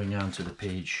 11. Moving on to the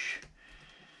page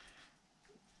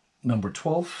number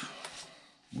 12,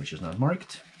 which is not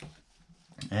marked,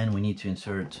 and we need to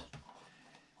insert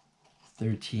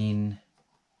 13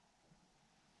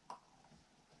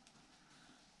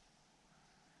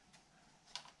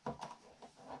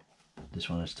 This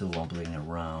one is still wobbling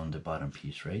around the bottom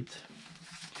piece, right?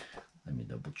 Let me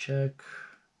double check.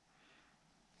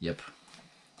 Yep.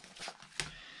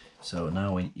 So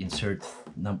now we insert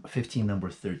 15 number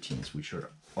 13s, which are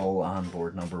all on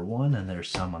board number 1, and there's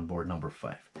some on board number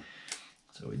 5.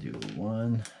 So we do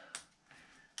 1,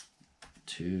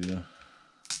 2,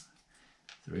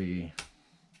 3,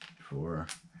 4,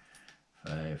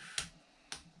 5,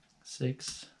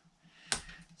 6,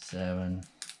 7,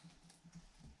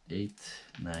 8,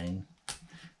 9,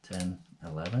 10,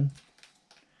 11,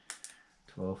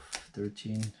 12,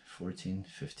 13, 14,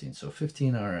 15. So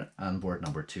 15 are on board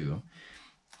number 2.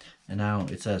 And now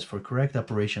it says, for correct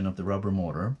operation of the rubber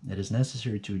motor, it is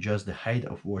necessary to adjust the height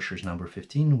of washers number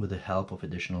 15 with the help of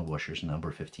additional washers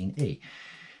number 15A.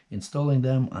 installing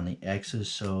them on the axis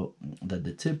so that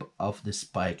the tip of the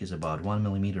spike is about 1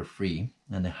 millimeter free,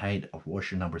 and the height of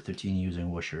washer number 13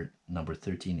 using washer number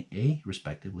 13A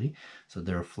respectively, so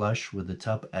they're flush with the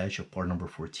top edge of part number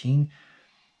 14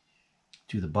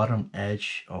 to the bottom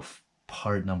edge of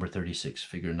part number 36,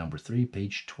 figure number 3,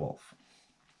 page 12.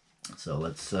 So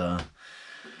let's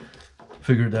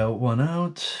figure that one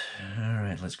out. All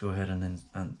right, let's go ahead and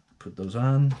then put those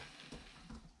on.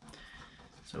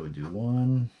 So we do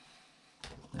one,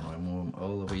 then we move them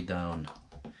all the way down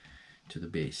to the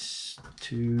base.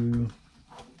 2,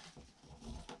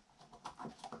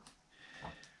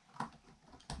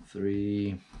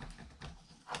 3,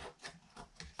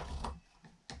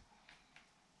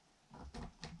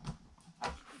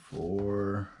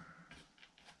 4,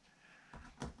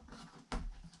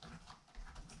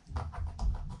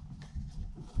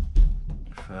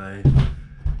 5,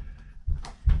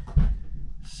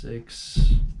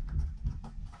 6,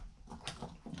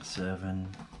 7,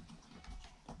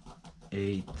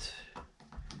 8,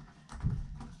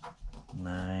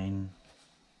 9,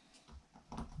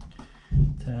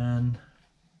 10,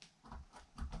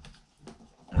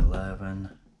 11,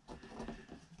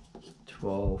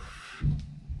 12,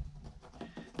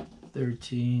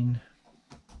 13,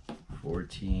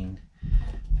 14,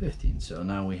 15. So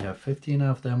now we have 15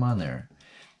 of them on there,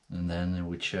 and then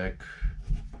we check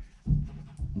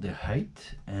the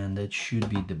height, and that should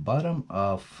be the bottom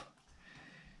of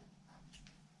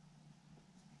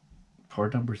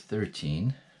part number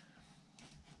 13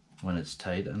 when it's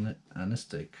tight on the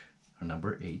stick, or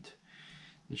number 8.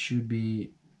 It should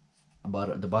be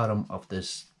about the bottom of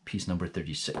this piece number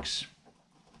 36,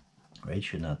 right?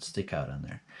 Should not stick out on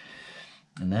there.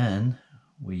 And then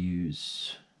we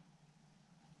use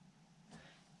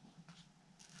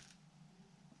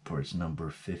parts number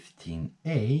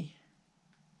 15A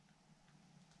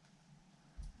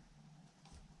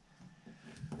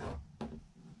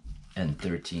and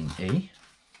 13A.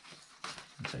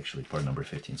 It's actually part number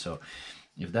 15. So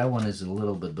if that one is a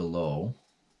little bit below,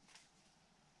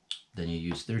 then you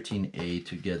use 13A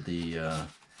to get the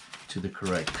to the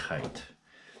correct height,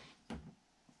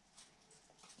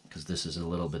 because this is a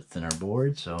little bit thinner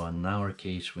board. So in our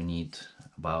case we need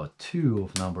about 2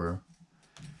 of number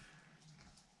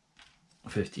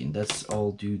 15. That's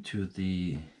all due to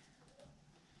the,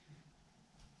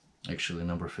 actually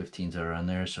number 15s are on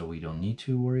there, so we don't need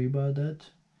to worry about that.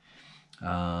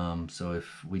 So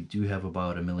if we do have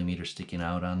about 1 millimeter sticking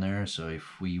out on there, so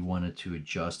if we wanted to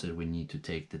adjust it, we need to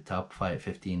take the top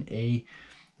 15A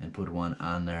and put one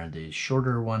on there, the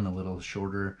shorter one, a little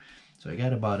shorter. So I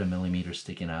got about 1 millimeter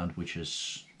sticking out, which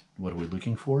is what we're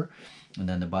looking for. And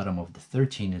then the bottom of the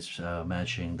 13 is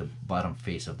matching the bottom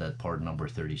face of that part number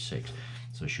 36.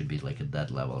 So it should be like at that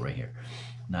level right here.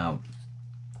 Now,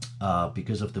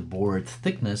 because of the board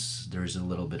thickness, there's a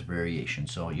little bit of variation.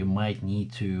 So you might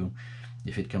need to,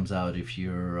 if it comes out, if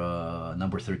your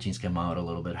number 13s come out a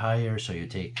little bit higher, so you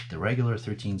take the regular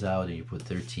 13s out and you put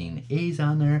 13As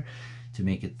on there to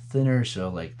make it thinner, so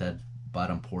like that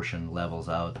bottom portion levels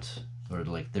out, or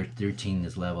like 13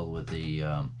 is level with the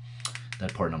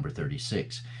that part number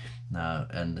 36. Now,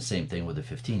 and the same thing with the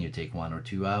 15, you take 1 or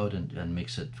 2 out and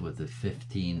mix it with the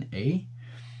 15A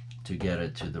to get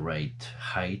it to the right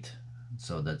height.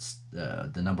 So that's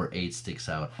the number 8 sticks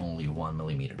out only 1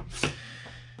 millimeter.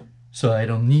 So I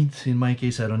don't need, in my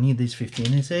case, I don't need these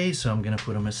 15A, so I'm gonna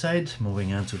put them aside.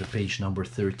 Moving on to the page number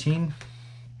 13.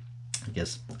 I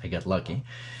guess I got lucky.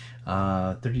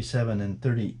 37 and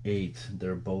 38,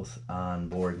 they're both on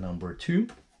board number 2.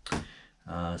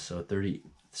 So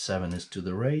 37 is to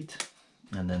the right,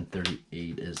 and then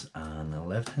 38 is on the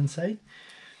left hand side.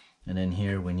 And then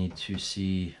here we need to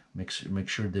see, make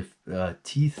sure the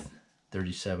teeth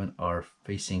 37 are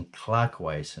facing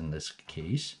clockwise in this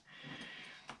case.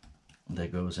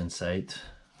 That goes inside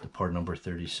the part number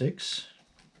 36.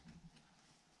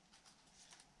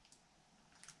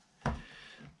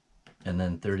 And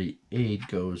then 38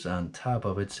 goes on top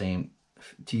of it, same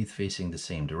teeth facing the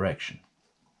same direction.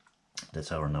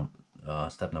 That's our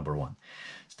step number 1.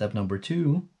 Step number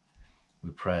 2,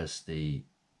 we press the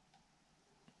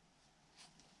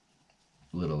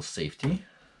little safety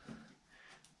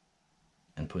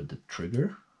and put the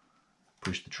trigger,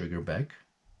 push the trigger back.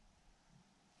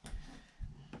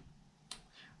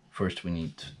 First we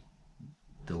need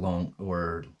the long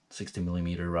or 60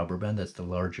 millimeter rubber band, that's the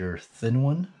larger thin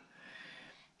one.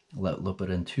 Loop it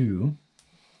in 2,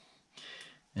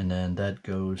 and then that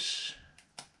goes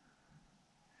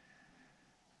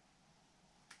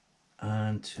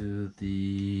onto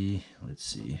the, let's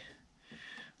see,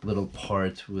 little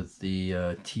part with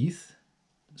the teeth,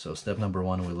 So step number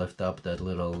one, we lift up that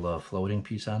little floating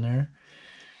piece on there.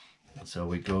 So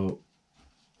we go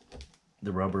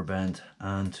the rubber band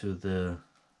onto the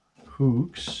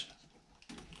hooks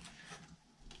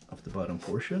of the bottom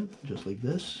portion, just like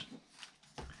this.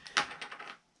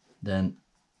 Then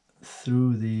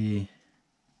through the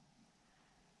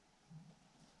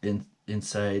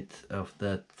inside of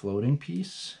that floating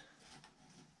piece,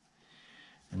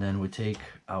 and then we take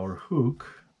our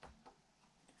hook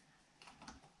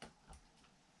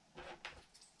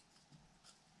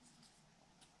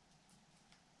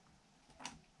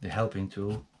the helping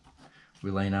tool, we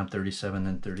line up 37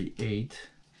 and 38,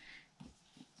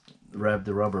 wrap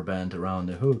the rubber band around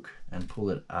the hook and pull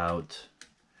it out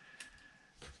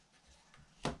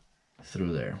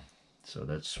through there. So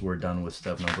we're done with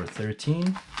step number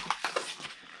 13.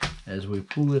 As we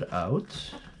pull it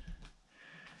out,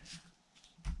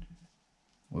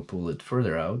 we pull it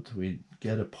further out, we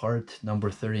get a part number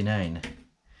 39.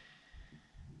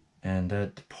 And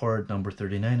that part number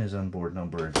 39 is on board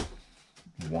number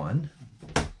 1.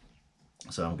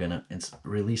 So I'm gonna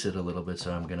release it a little bit,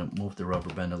 so I'm gonna move the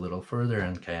rubber band a little further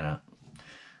and kind of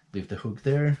leave the hook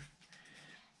there.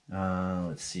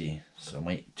 Let's see, so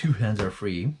my 2 hands are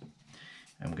free.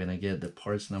 I'm gonna get the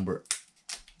parts number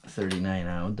 39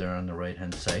 out there on the right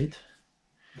hand side,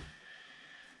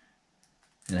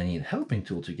 and I need a helping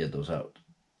tool to get those out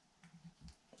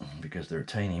because they're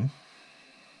tiny.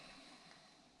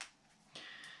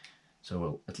 So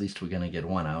well, at least we're gonna get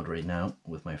one out right now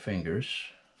with my fingers.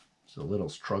 It's a little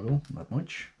struggle, not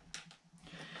much.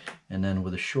 And then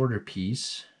with a shorter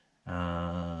piece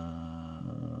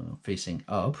facing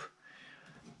up,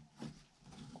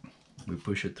 we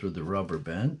push it through the rubber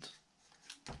band,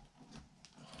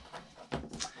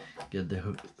 get the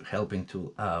hook helping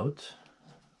tool out,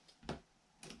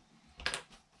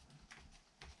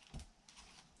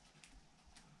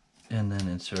 and then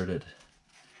insert it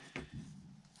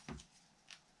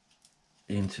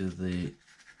into the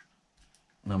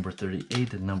number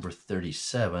 38 and number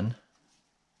 37.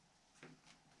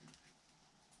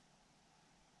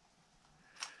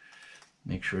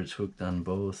 Make sure it's hooked on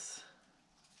both.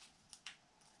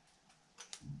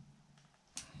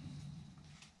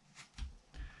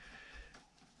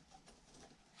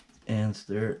 Ends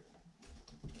there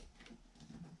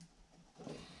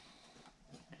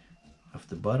of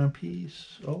the bottom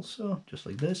piece also, just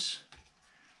like this,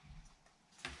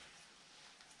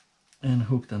 and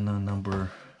hooked on the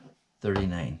number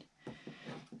 39,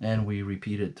 and we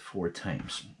repeat it 4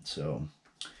 times. So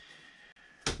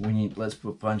we need, let's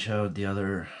punch out the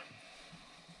other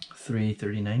 3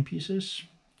 39 pieces.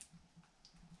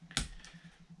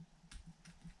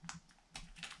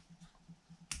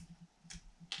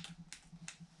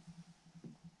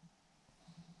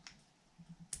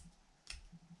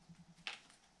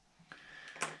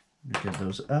 Get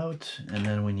those out, and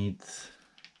then we need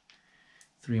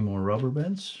 3 more rubber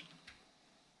bands.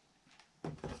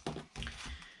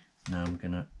 Now I'm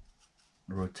gonna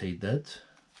rotate that.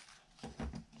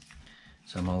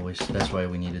 So I'm always, that's why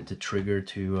we needed the trigger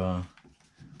to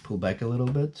pull back a little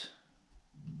bit.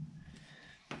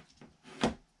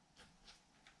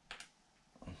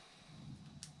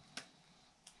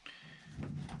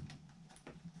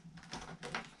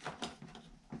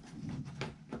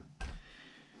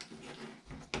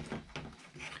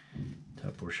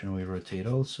 Portion we rotate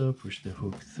also, push the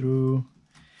hook through,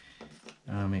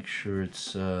 make sure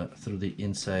it's through the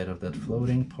inside of that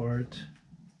floating part,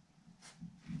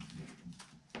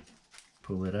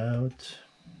 pull it out,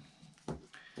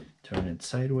 turn it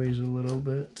sideways a little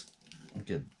bit,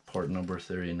 get part number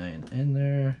 39 in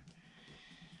there,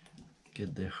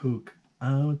 get the hook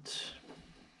out,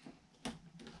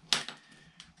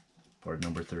 part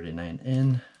number 39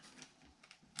 in,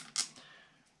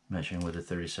 matching with the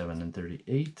 37 and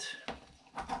 38,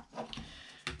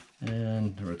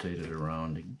 and rotate it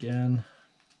around again.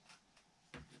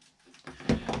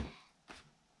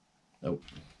 Oh,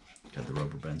 got the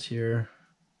rubber bands here.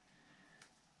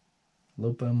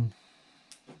 Loop them.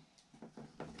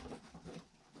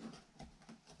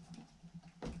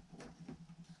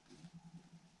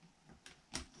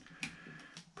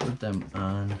 Put them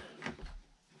on.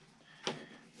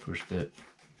 Push the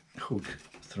hook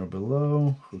through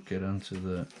below, hook it onto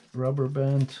the rubber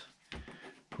band,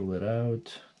 pull it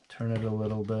out, turn it a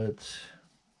little bit,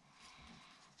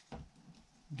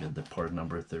 get the part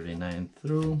number 39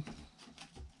 through,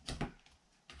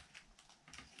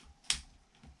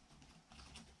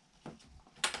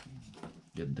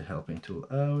 get the helping tool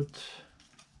out,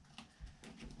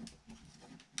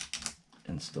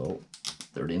 install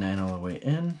 39 all the way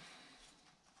in,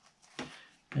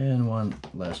 and one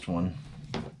last one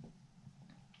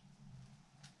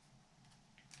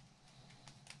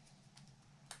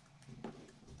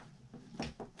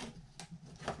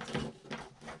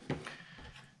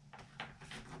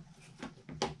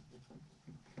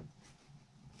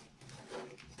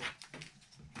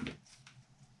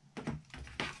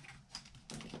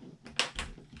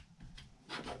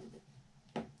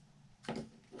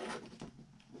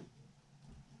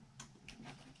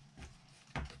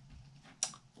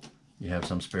You have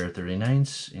some spare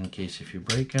 39s in case if you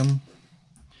break them.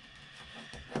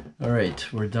 All right,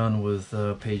 we're done with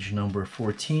page number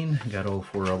 14. Got all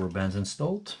 4 rubber bands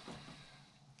installed.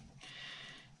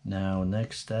 Now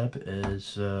next step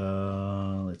is,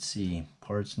 let's see,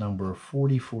 parts number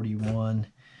 40, 41,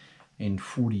 and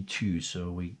 42. So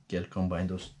we combine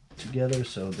those together.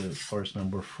 So the parts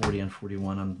number 40 and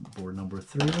 41 on board number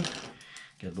 3.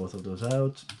 Get both of those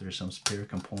out. There's some spare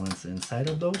components inside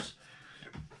of those.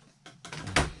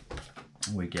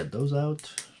 We get those out.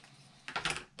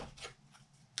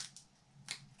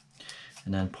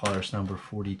 And then parts number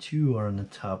 42 are on the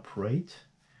top right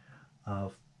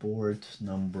of board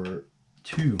number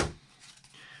 2.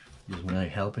 Use my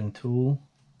helping tool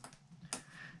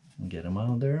and get them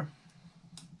out there.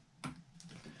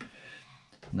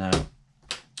 Now,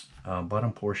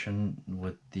 bottom portion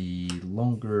with the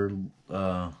longer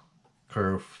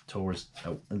curve towards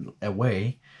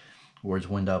away, towards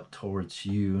wind up towards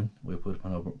you, we put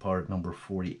part number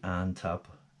 40 on top.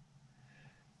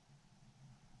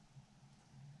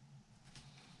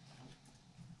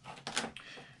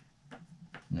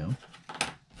 No.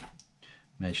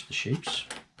 Match the shapes.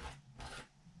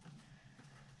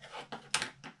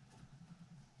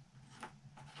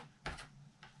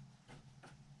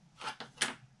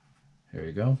 There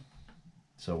you go.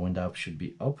 So wind up should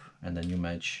be up, and then you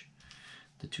match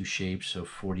the 2 shapes of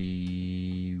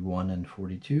 41 and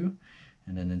 42,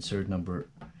 and then insert number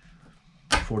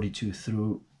 42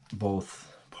 through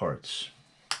both parts.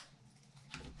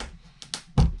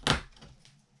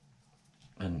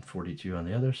 And 42 on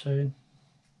the other side.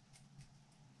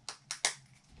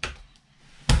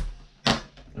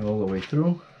 All the way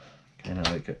through, kind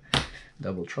of like a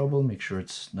double trouble. Make sure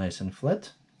it's nice and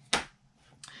flat.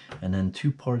 And then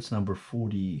 2 parts number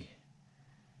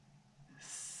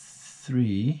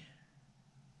 43,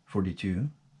 42.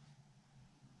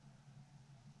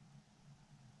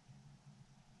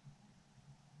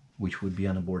 Which would be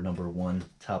on the board number 1,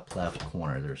 top left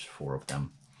corner. There's 4 of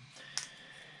them.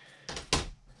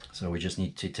 So we just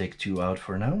need to take 2 out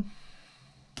for now.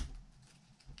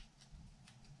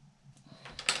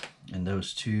 And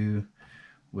those 2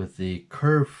 with the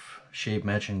curve shape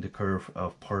matching the curve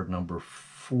of part number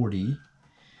 40,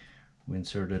 we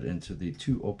insert it into the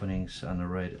 2 openings on the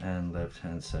right and left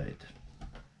hand side.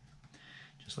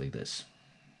 Just like this.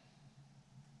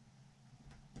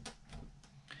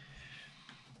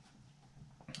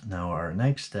 Now our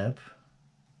next step,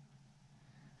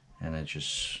 and it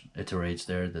just iterates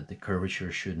there that the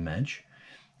curvature should match.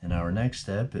 And our next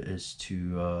step is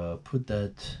to put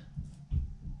that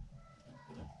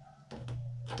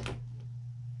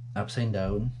upside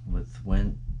down with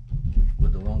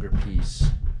the longer piece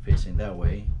facing that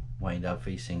way, wind up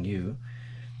facing you,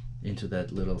 into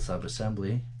that little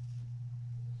sub-assembly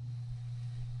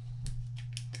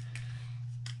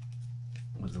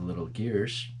with the little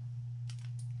gears.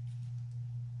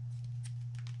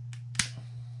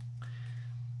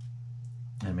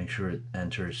 And make sure it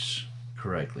enters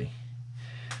correctly.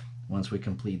 Once we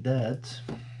complete that,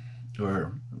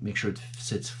 or make sure it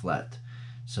sits flat,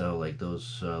 so like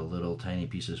those little tiny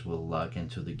pieces will lock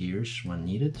into the gears when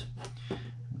needed.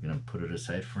 I'm gonna put it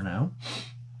aside for now.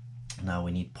 Now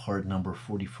we need part number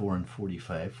 44 and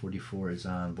 45. 44 is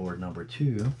on board number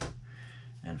 2,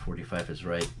 and 45 is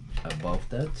right above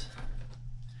that.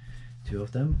 2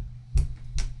 of them.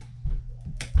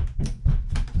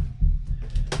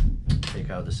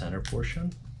 Take out the center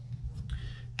portion,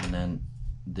 and then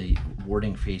the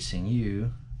wording facing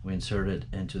you, we insert it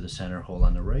into the center hole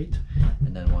on the right,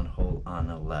 and then 1 hole on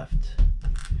the left,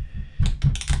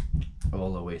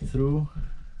 all the way through,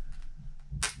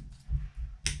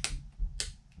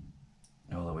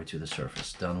 all the way to the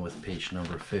surface. Done with page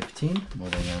number 15.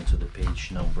 Moving on to the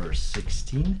page number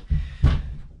 16.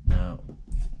 Now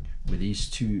with these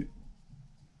 2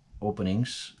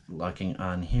 openings locking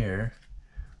on here,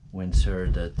 we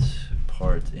insert that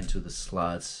part into the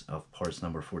slots of parts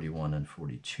number 41 and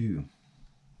 42.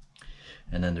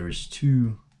 And then there's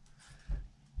 2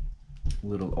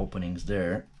 little openings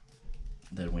there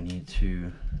that we need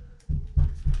to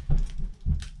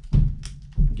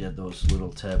get those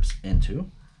little tabs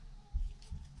into.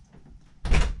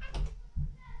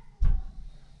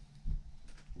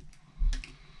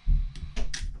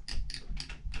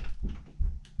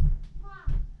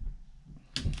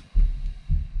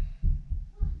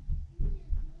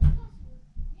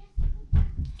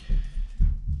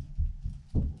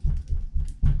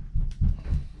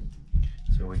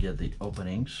 Get the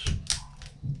openings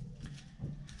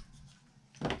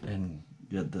and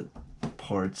get the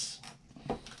parts.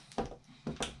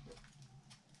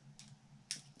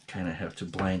 Kind of have to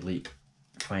blindly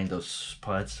find those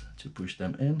spots to push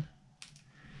them in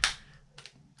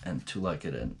and to lock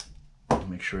it in.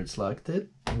 Make sure it's locked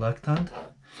on.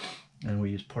 And we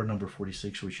use part number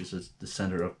 46, which is the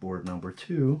center of board number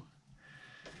 2,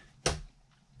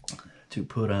 to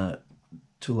put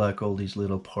to lock all these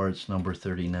little parts number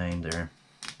 39 there.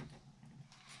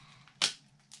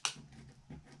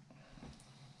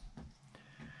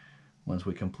 Once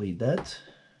we complete that,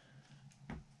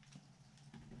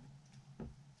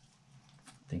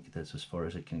 I think that's as far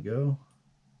as it can go.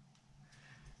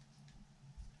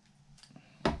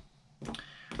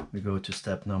 We go to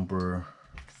step number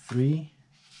 3,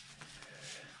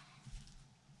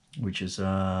 which is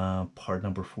part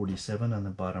number 47 on the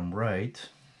bottom right.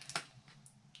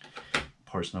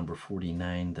 Parts number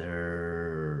 49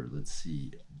 there, let's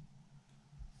see,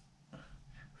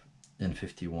 and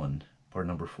 51. Part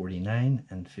number 49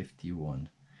 and 51.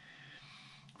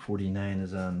 49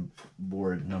 is on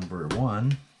board number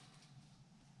 1.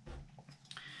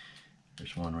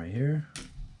 There's one right here.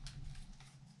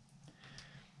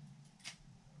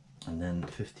 And then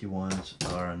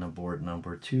 51s are on the board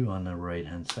number 2 on the right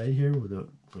hand side here with the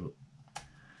little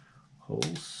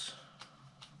holes.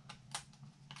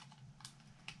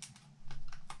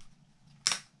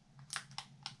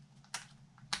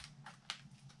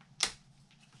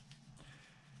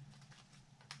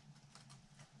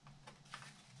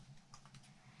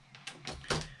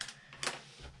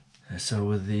 So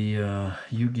with the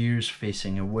Ugears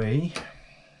facing away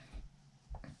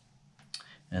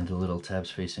and the little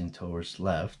tabs facing towards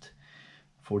left,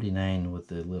 49 with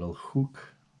the little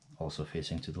hook also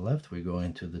facing to the left, we go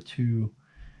into the 2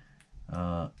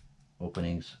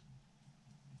 openings,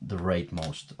 the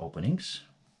rightmost openings.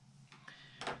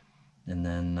 And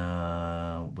then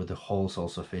with the holes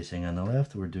also facing on the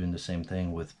left, we're doing the same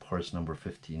thing with parts number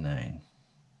 59.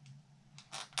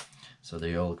 So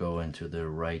they all go into the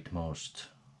rightmost,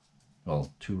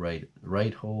 well, 2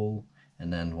 right hole,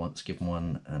 and then skip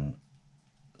 1 and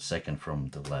second from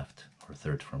the left, or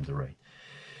third from the right.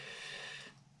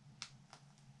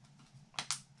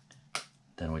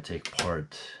 Then we take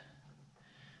part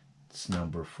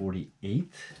number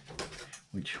 48,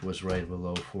 which was right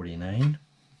below 49.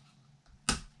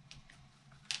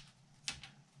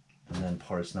 And then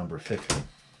parts number 50.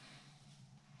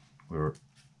 We're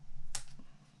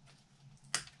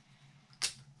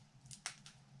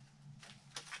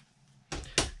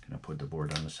gonna put the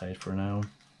board on the side for now.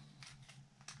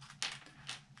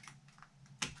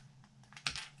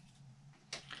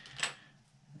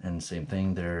 And same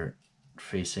thing, they're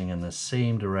facing in the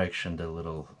same direction, the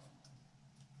little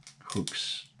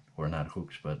hooks, or not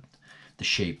hooks, but the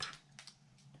shape.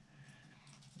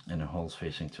 And the holes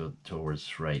facing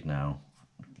towards right now.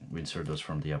 We insert those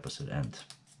from the opposite end.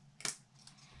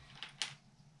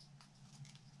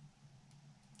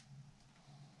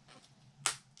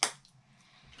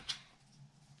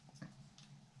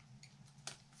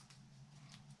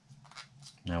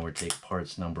 Now we take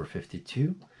parts number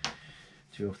 52.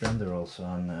 2 of them, they're also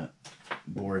on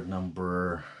board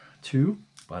number 2,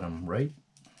 bottom right.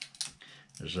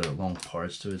 There's long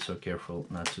parts to it, so careful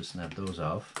not to snap those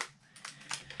off.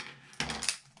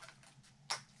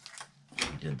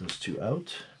 Get those 2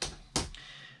 out.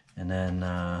 And then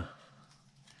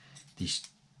these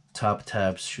top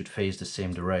tabs should face the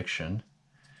same direction.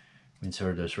 We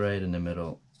insert those right in the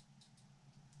middle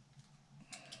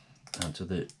onto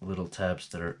the little tabs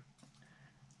that are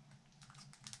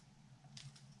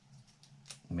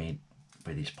made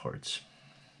by these parts.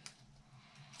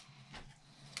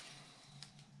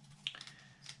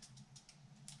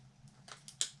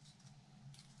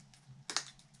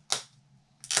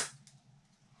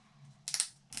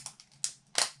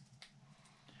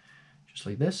 Just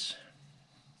like this,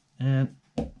 and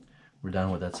we're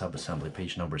done with that sub-assembly,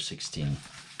 page number 16.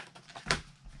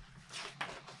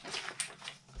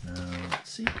 Now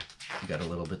let's see, we got a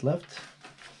little bit left.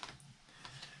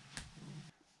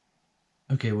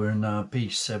 Okay, we're on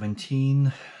page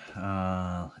 17.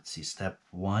 Let's see, step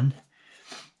 1.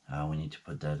 We need to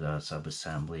put that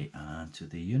sub-assembly onto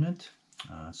the unit.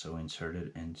 So insert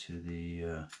it into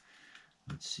the,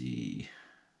 let's see,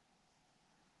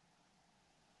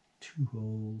 2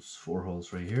 holes, 4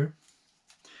 holes right here.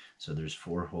 So there's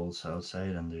 4 holes outside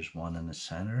and there's 1 in the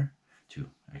center, 2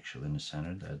 actually in the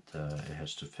center that it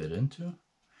has to fit into.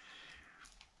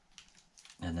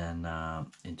 And then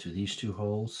into these 2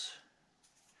 holes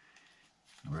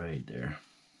right there.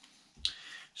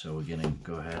 So we're gonna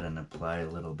go ahead and apply a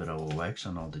little bit of wax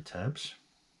on all the tabs.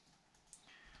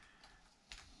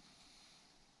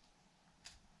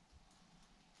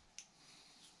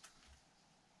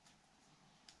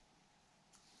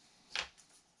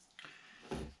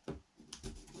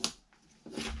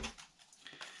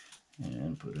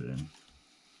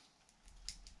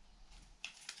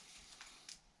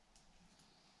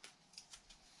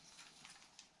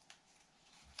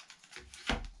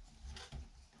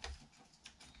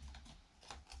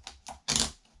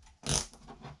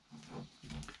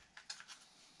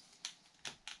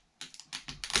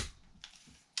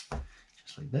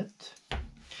 like that.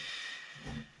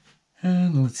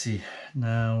 And let's see,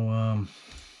 now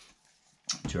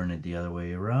turn it the other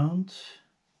way around.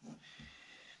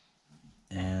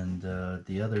 And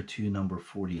the other two number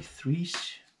 43s,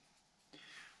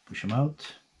 push them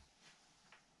out.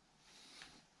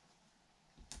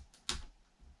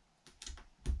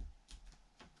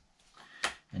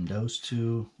 And those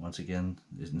two, once again,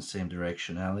 is in the same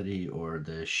directionality or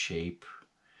the shape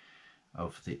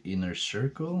of the inner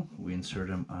circle. We insert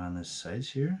them on the sides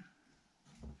here.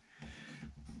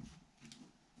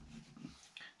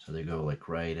 So they go like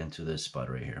right into this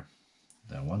spot right here.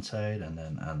 Down one side and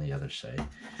then on the other side.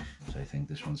 So I think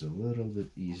this one's a little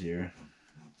bit easier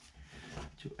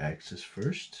to access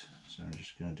first. So I'm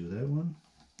just going to do that one.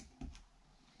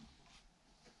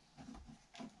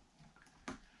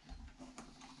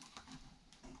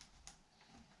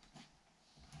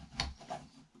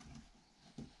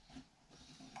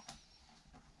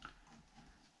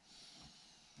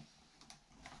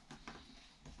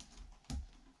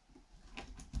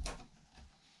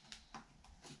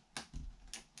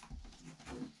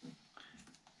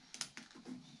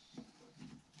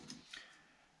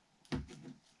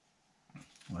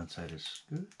 One side is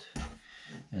good,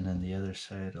 and then the other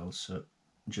side also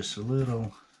just a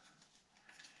little.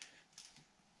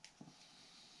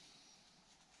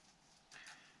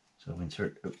 So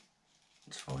insert, oh,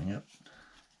 it's falling out.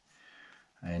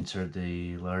 I insert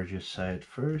the largest side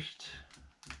first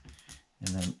and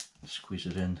then squeeze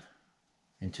it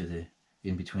into the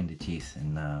in between the teeth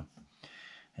and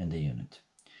the unit.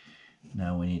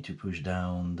 Now we need to push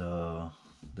down the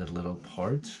little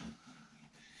part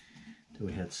that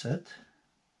we had set.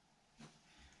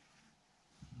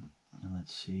 And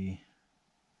let's see.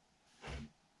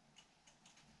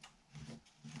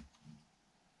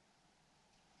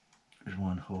 There's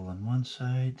one hole on one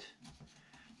side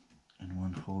and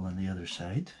one hole on the other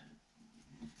side.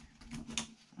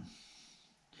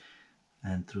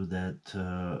 And through that,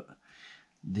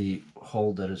 the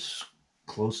hole that is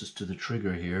closest to the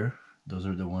trigger here, those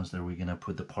are the ones that we're gonna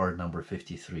put the part number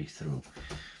 53 through.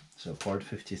 So part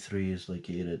 53 is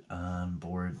located on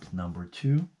board number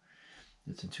 2.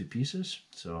 It's in 2 pieces.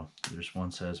 So there's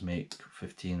one says make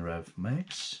 15 rev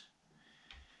max.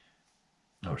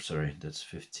 Oh, sorry, that's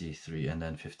 53, and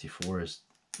then 54 is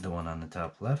the one on the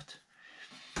top left.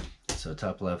 So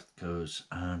top left goes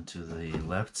onto the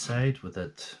left side with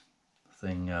that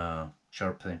thing,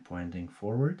 sharp thing pointing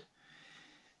forward.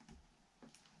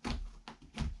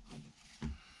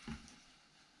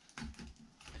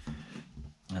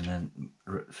 And then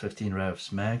 15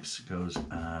 revs max goes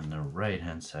on the right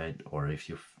hand side, or if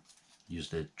you use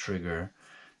the trigger,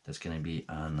 that's going to be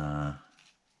on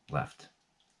left.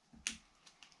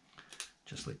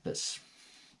 Just like this.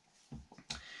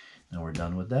 Now we're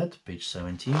done with that. Page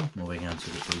 17. Moving on to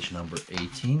the page number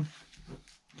 18.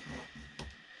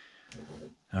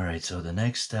 Alright, so the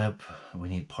next step, we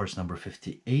need parts number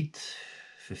 58,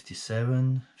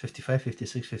 57, 55,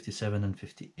 56, 57, and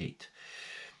 58.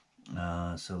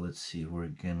 So let's see, we're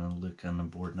gonna look on the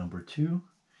board number 2,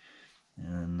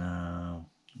 and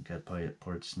got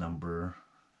parts number,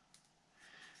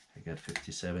 I got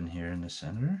 57 here in the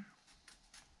center.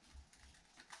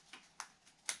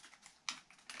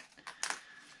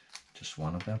 Just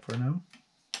one of them for now.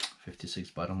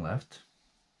 56 bottom left.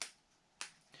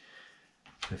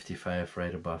 55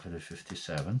 right above it at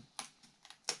 57.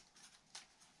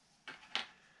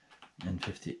 And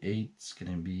 58 is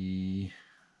going to be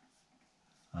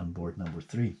on board number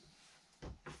 3.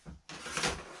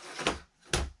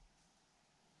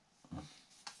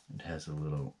 It has a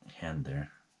little hand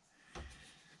there.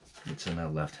 It's on the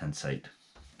left hand side.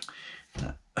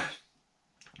 Now,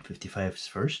 55 is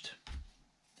first.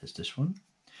 That's this one.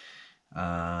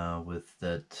 With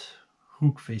that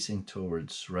hook facing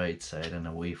towards right side and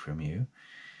away from you,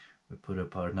 we put a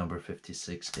part number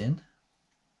 56 in,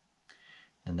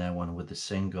 and that one with the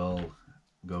single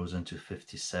goes into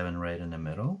 57 right in the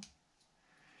middle,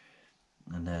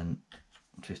 and then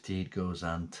 58 goes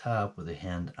on top with the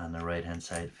hand on the right hand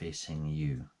side facing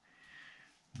you,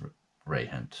 right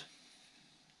hand.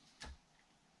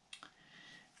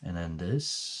 And then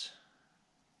this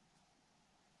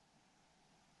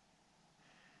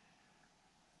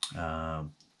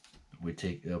we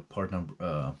take part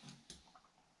number,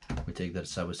 we take that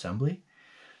sub-assembly,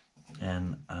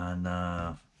 and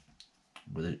on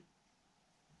with a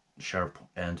sharp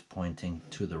end pointing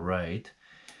to the right,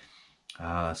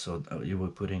 so you were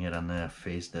putting it on the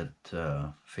face that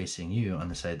facing you, on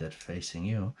the side that facing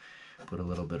you. Put a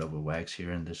little bit of a wax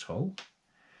here in this hole.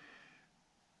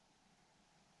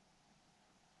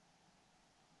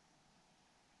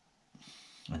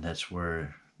 and that's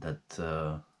where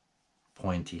that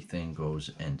pointy thing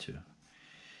goes into.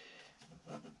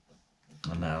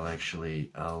 And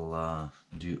I'll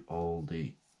do all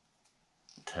the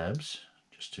tabs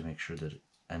just to make sure that it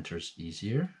enters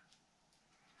easier.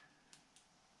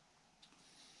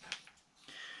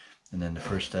 And then the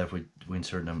first tab, we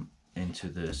insert them into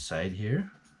the side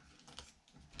here.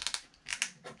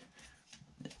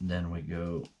 Then we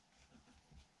go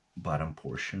bottom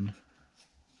portion.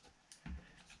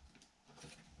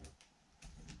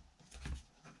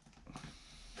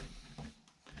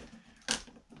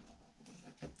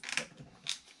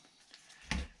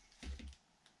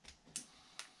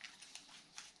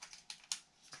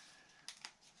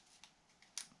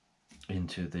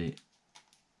 Into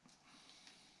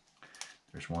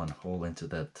there's one hole into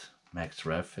that max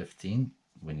rev 15.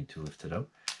 We need to lift it up.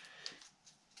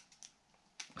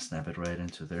 Snap it right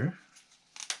into there.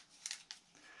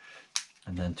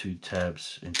 And then 2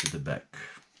 tabs into the back,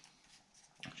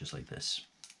 just like this.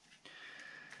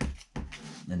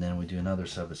 And then we do another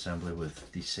sub-assembly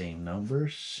with the same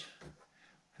numbers,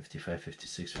 55,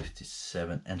 56,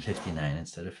 57, and 59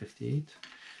 instead of 58.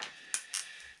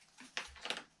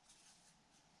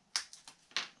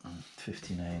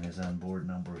 59 is on board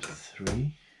number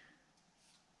 3.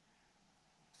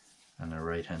 On the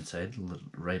right hand side,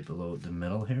 right below the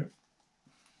middle here.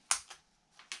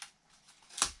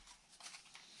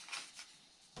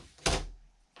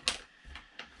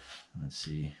 Let's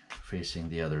see, facing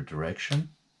the other direction,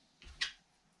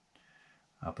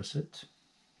 opposite.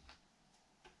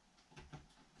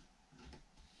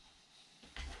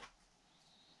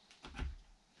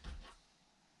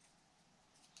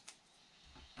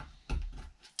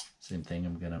 Same thing,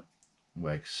 I'm gonna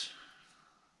wax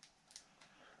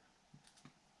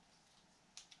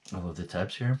all of the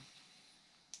tabs here.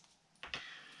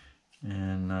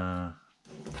 And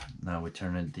now we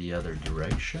turn it the other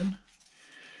direction.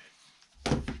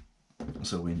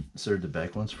 So we insert the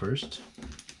back ones first,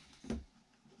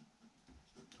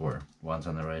 or ones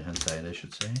on the right hand side I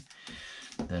should say.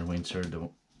 Then we insert the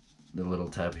little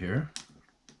tab here.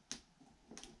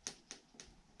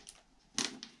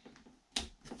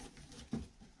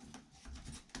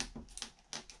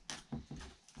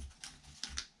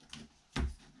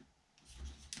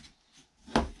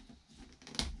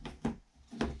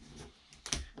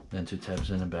 Then 2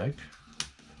 tabs in the back,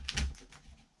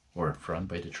 or front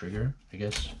by the trigger, I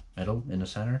guess, middle in the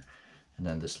center, and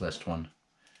then this last one,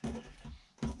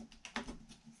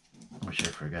 which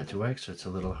I forgot to wax, so it's a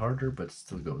little harder, but it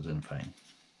still goes in fine.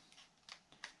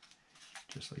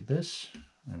 Just like this,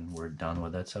 and we're done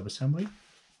with that sub-assembly.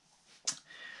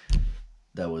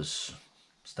 That was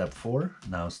step 4.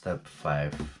 Now step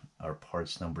 5, our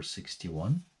parts number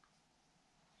 61.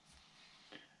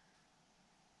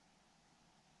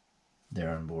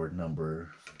 They're on board number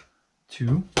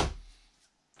 2. I'm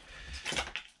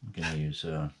gonna use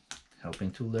a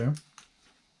helping tool there.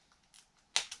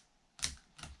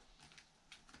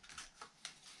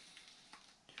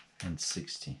 And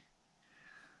 60.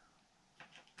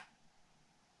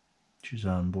 Choose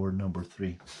on board number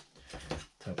 3.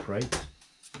 Top right.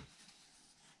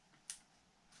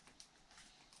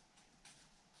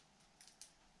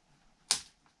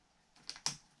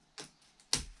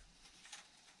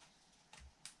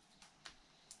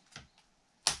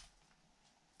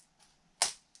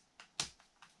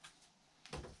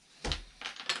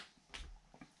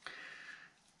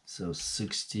 So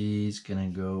 60 is gonna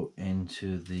go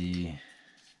into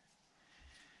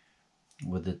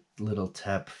with the little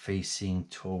tab facing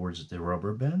towards the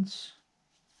rubber bands,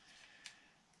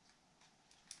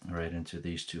 right into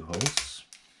these 2 holes.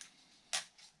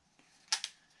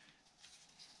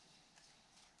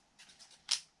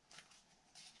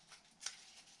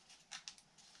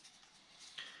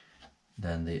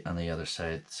 Then on the other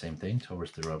side, same thing,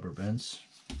 towards the rubber bands.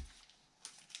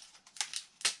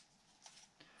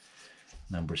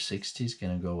 Number 60 is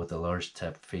going to go with a large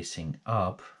tab facing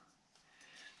up,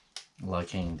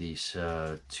 locking these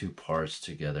 2 parts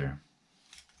together.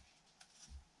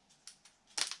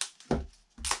 And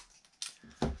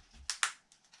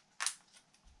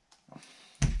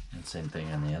same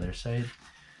thing on the other side,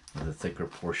 with a thicker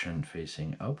portion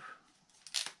facing up.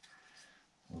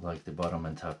 We'll lock the bottom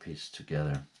and top piece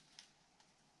together.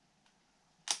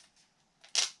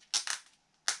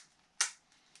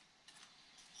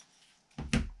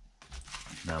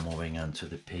 Now moving on to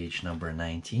the page number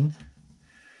 19.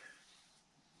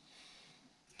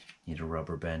 Need a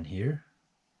rubber band here.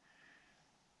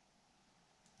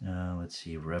 Let's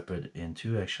see, wrap it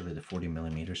into actually the 40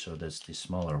 millimeter, so that's the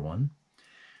smaller one.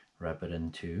 Wrap it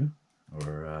into,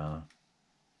 or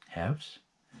halves.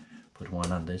 Put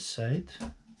one on this side,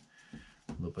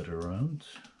 loop it around,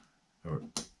 or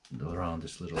around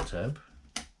this little tab.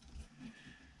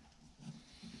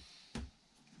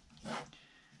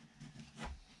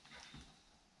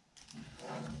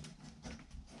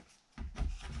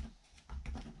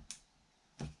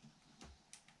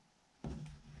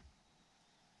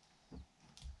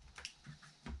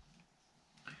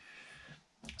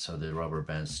 So the rubber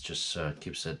bands just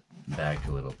keeps it back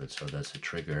a little bit, so that's a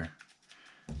trigger.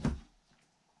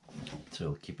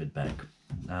 So keep it back.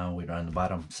 Now we're on the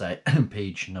bottom side,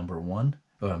 page number 1.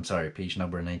 Oh, I'm sorry, page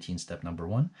number 19, step number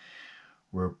 1.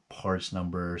 We're parts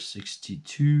number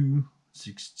 62,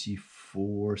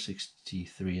 64,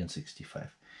 63, and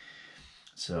 65.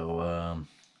 So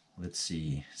let's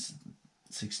see.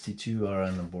 62 are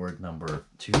on the board number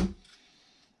 2.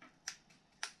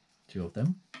 2 of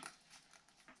them.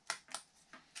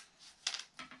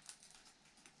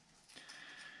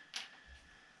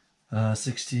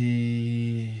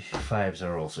 65s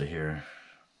are also here,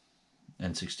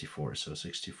 and 64. So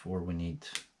 64 we need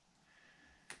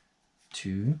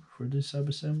 2 for this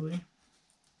subassembly.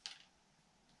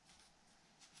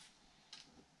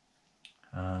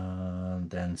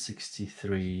 Then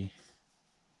 63.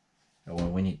 Oh, well,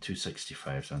 we need 2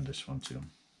 65s on this one too.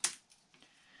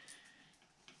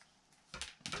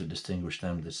 To distinguish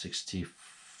them, the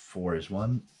 64 is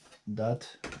 1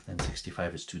 dot and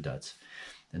 65 is 2 dots.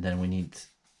 And then we need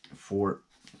 4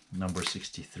 number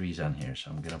 63s on here.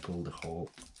 So I'm gonna pull the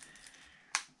whole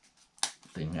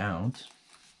thing out.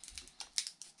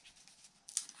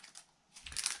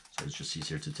 So it's just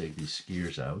easier to take these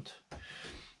gears out.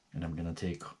 And I'm gonna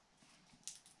take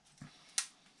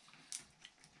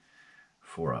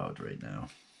 4 out right now.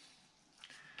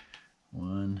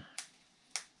 1,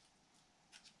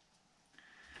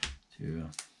 2,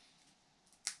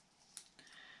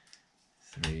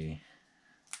 3,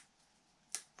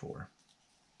 4.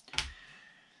 All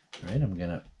right, I'm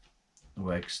gonna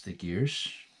wax the gears.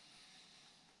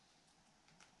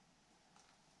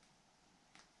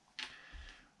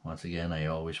 Once again, I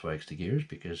always wax the gears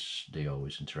because they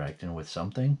always interacting with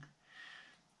something.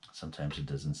 Sometimes it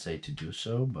doesn't say to do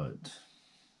so, but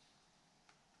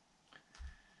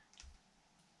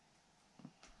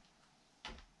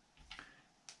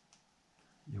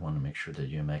you want to make sure that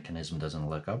your mechanism doesn't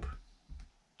lock up.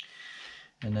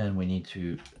 And then we need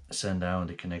to send down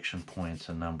the connection points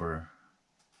on number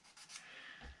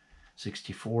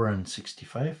 64 and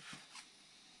 65.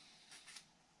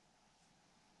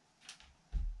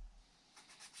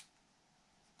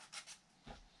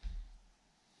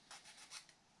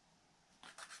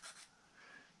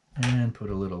 And put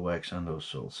a little wax on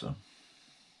those also.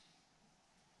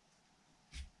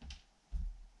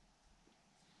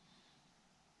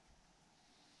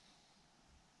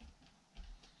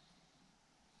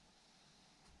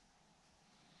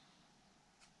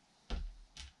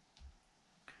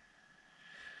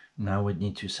 Now we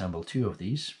need to assemble 2 of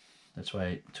these. That's why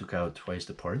I took out twice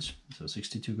the parts. So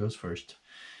 62 goes first,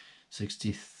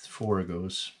 64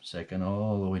 goes second,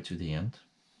 all the way to the end.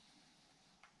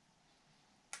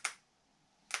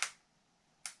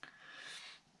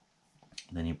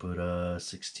 Then you put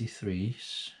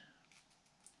 63s,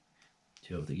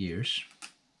 2 of the gears,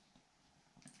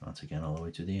 once again all the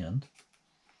way to the end.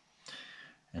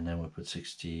 And then we put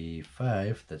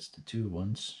 65, that's the 2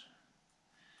 ones,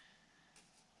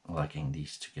 locking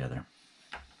these together.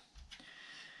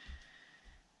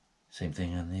 Same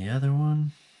thing on the other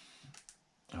one,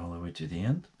 all the way to the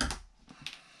end.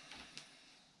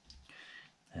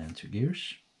 And 2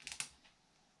 gears.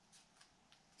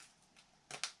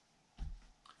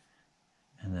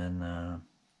 And then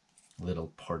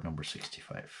little part number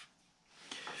 65,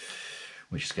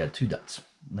 which has got 2 dots.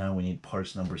 Now we need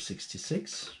parts number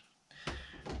 66,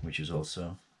 which is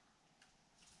also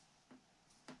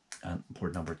on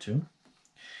port number 2.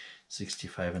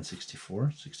 65 and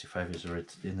 64. 65 is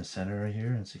right in the center right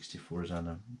here, and 64 is on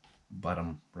the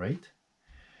bottom right.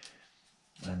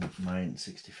 And mine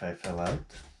 65 fell out.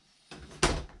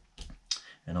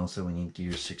 And also we need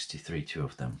gears 63, 2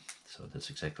 of them. So that's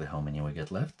exactly how many we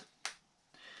get left.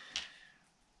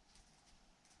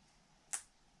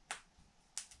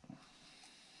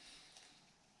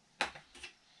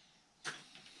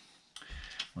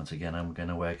 Once again, I'm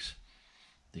gonna wax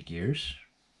the gears.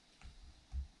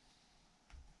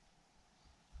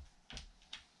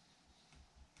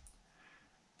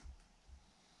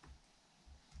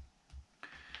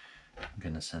 I'm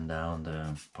gonna send down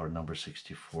the part number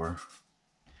 64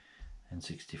 and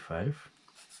 65,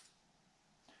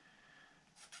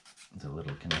 the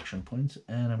little connection points,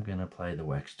 and I'm gonna apply the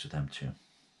wax to them too.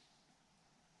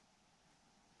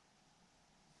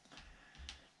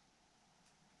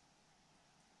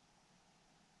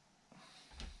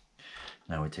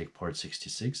 Now we take part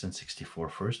 66 and 64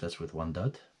 first, that's with one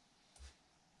dot,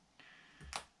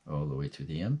 all the way to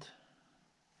the end.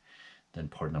 Then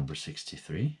part number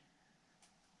 63,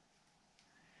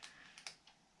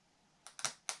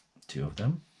 two of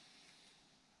them.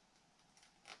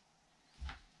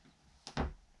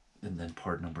 And then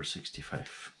part number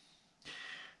 65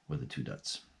 with the two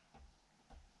dots.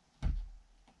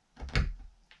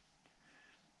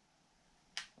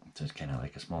 So it's kind of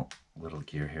like a small little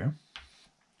gear here.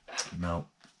 Now,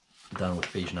 done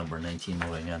with page number 19,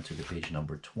 moving on to the page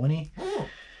number 20.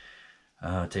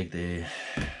 Take the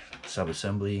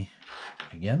sub-assembly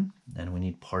again, and we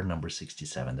need part number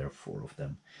 67. There are 4 of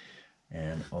them,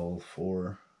 and all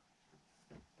 4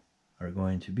 are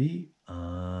going to be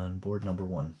on board number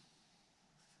 1.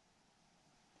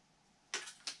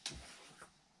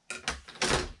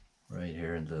 Right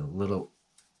here in the little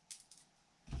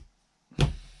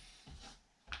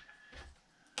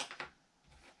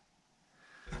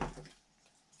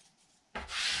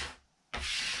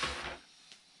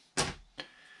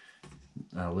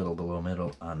a little below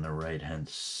middle on the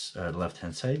left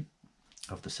hand side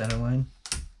of the center line.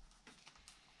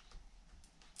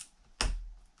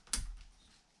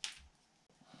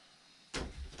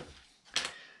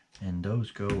 And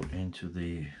those go into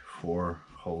the 4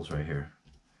 holes right here,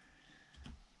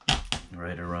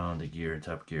 right around the gear,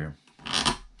 top gear.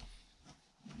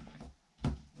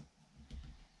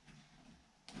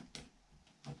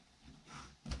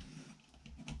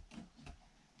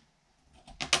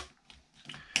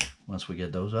 Once we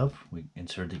get those up, we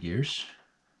insert the gears,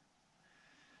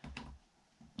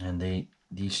 and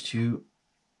these two,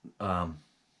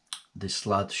 the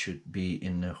slot should be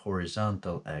in the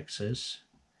horizontal axis,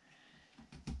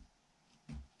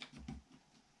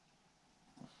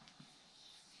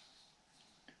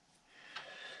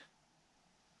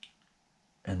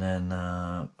 and then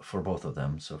for both of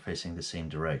them, so facing the same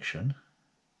direction.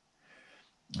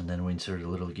 And then we insert a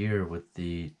little gear with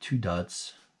the 2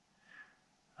 dots,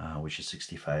 which is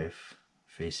 65,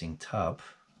 facing top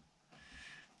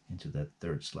into that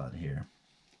 3rd slot here,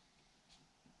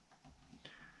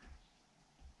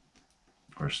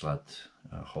 or slot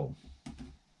hole,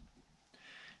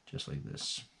 just like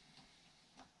this.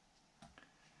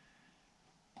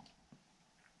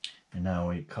 And now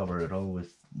we cover it all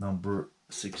with number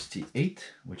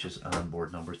 68, which is on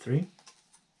board number 3,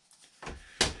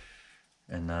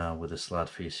 and now with the slot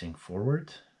facing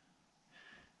forward.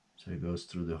 So it goes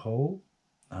through the hole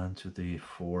onto the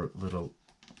 4 little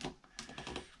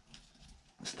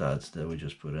studs that we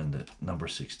just put in the number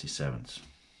 67s.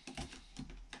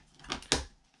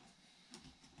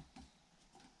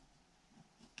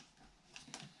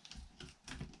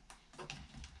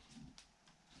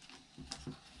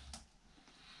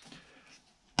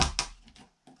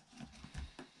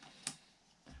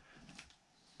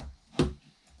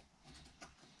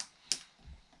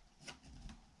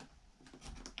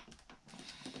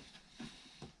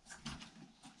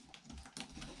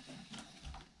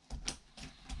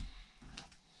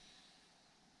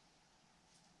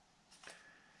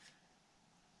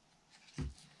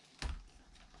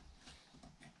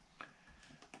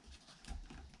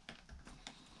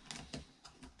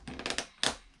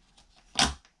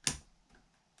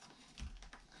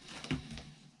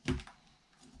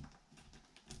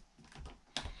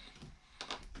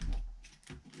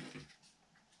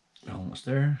 Almost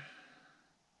there.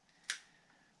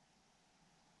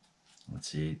 Let's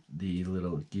see, the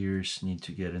little gears need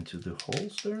to get into the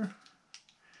holes there.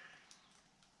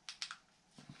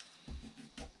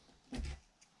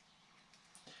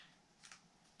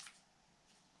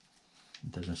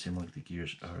 It doesn't seem like the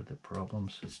gears are the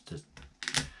problems. It's just,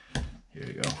 here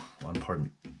you go, one part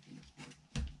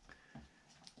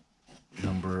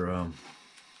number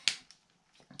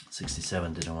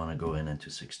 67 didn't want to go into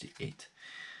 68.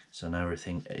 So now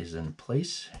everything is in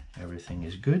place, everything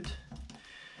is good.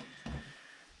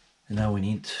 And now we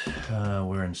need,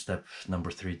 we're in step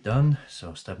number 3 done.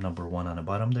 So step number 1 on the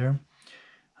bottom there,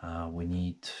 we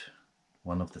need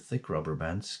one of the thick rubber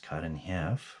bands cut in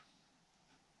half.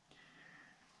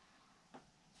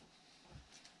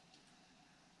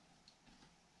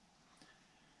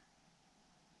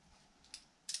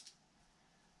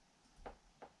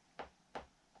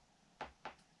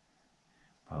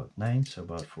 About 9, so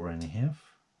about 4.5.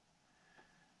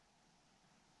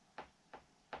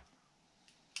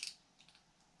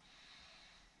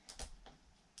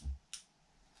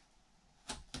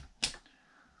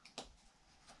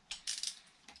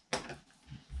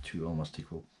 Two almost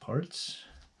equal parts,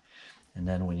 and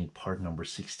then we need part number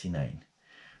 69.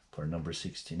 Part number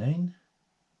 69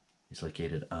 is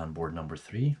located on board number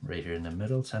 3, right here in the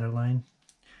middle center line.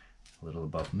 a little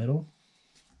above middle.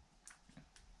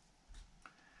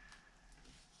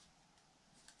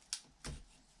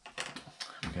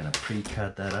 I'm gonna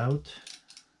pre-cut that out.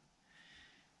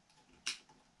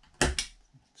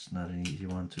 It's not an easy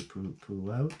one to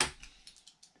pull out.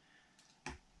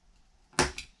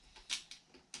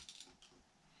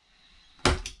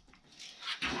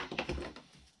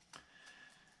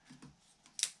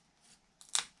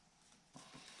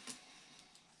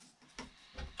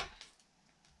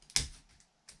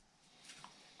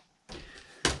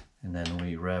 And then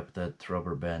we wrap that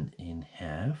rubber band in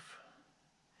half.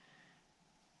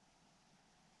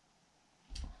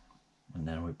 And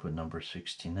then we put number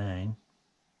 69.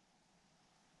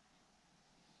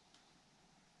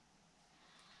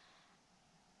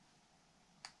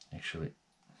 Actually,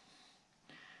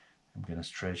 I'm gonna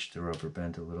stretch the rubber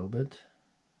band a little bit.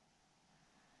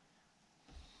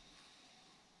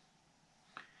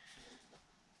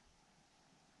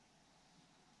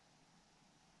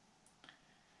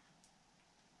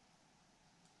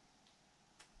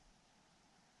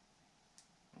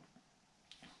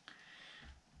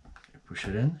 Push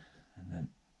it in and then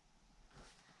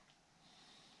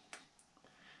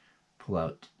pull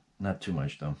out, not too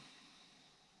much though.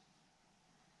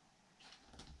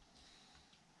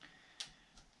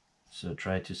 So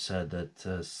try to set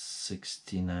that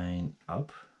 69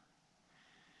 up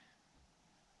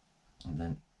and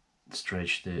then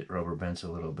stretch the rubber bands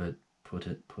a little bit,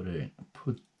 putting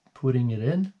it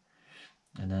in,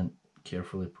 and then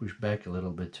carefully push back a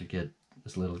little bit to get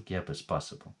as little gap as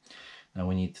possible. Now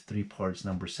we need 3 parts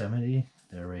number 70.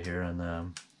 They're right here on the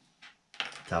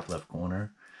top left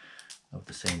corner of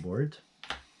the same board,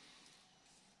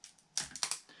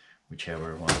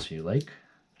 whichever ones you like.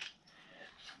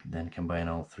 Then combine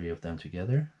all 3 of them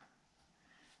together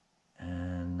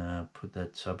and put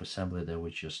that sub-assembly that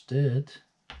we just did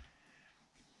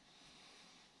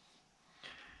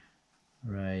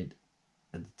right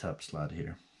at the top slot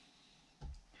here.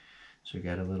 So you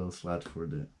got a little slot for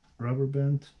the rubber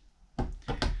band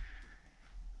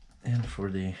and for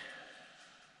the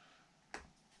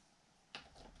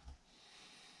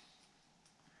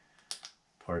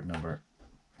part number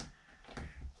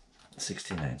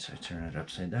 69. So I turn it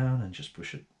upside down and just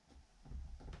push it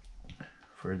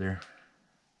further.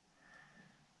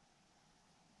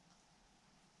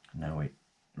 Now we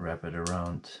wrap it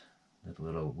around that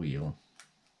little wheel,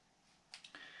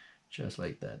 just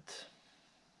like that.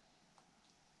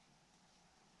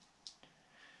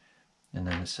 And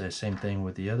then it's the same thing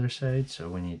with the other side. So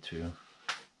we need to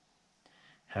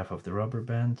half of the rubber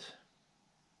band,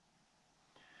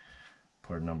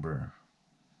 part number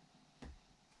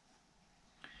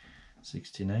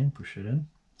 69, push it in,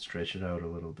 stretch it out a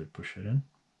little bit, push it in,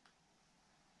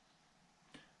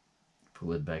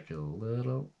 pull it back a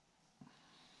little,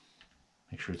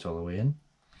 make sure it's all the way in.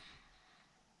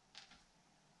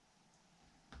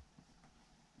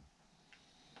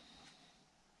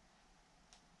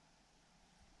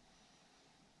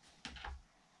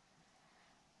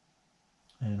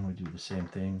 And we do the same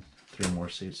thing, 3 more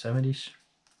 70s.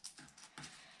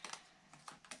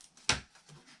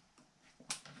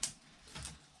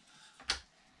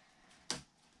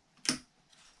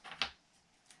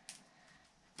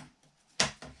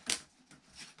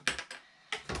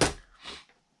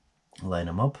 Line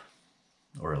them up,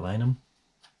 or align them,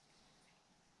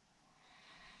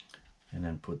 and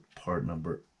then put part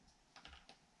number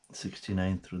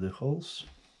 69 through the holes.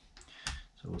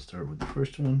 So we'll start with the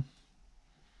first one,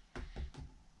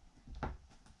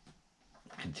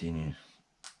 continue,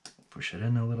 push it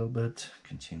in a little bit,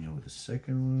 continue with the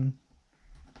second one,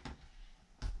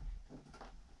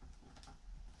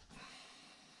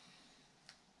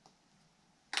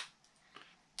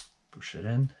 push it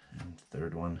in, and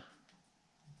third one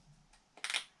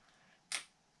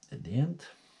at the end.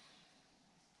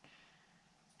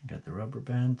 Got the rubber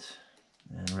band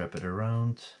and wrap it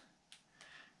around,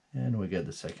 and we get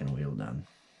the second wheel done.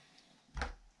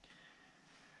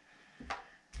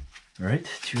 All right,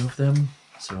 2 of them.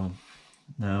 So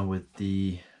now with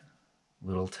the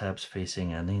little tabs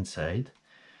facing on the inside,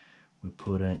 we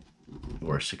put in,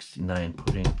 or 69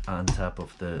 putting on top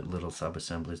of the little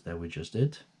sub-assemblies that we just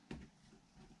did.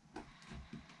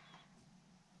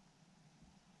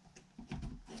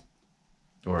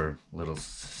 Or little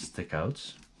stick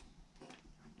outs.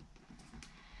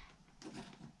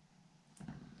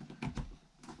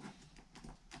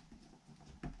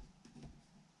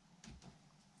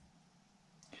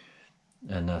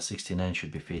 And 69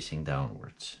 should be facing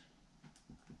downwards.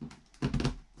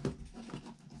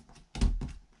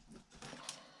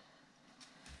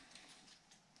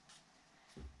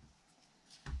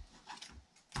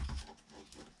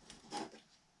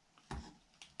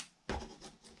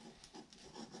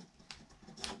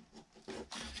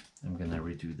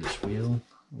 redo this wheel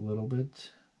a little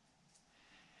bit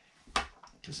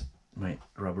because my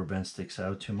rubber band sticks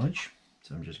out too much.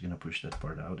 So I'm just gonna push that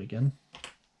part out again.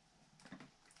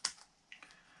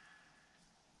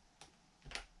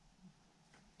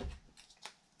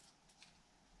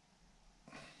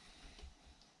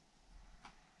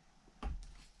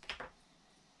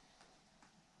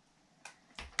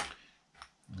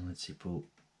 And let's see, pull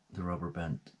the rubber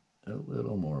band a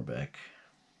little more back.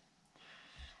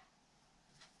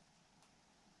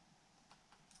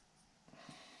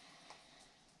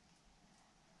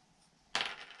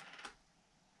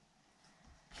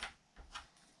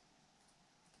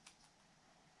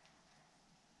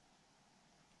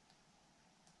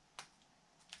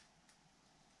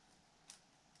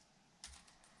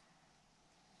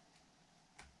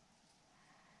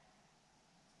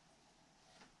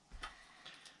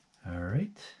 All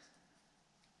right,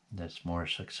 that's more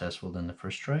successful than the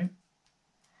first try.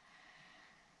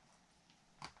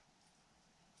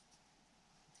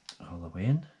 All the way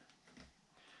in,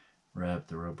 wrap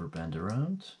the rubber band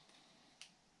around,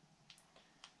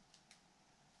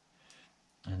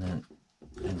 and then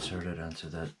insert it onto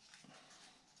that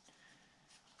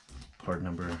part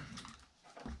number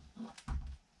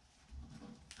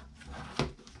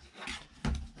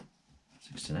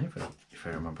 69, if I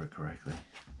remember correctly.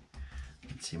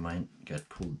 Let's see, mine got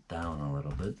pulled down a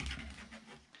little bit,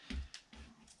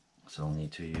 so I'll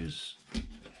need to use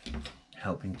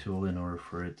helping tool in order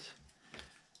for it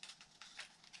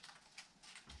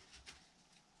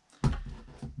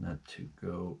not to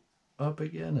go up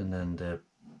again. And then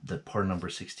the part number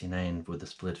 69 with the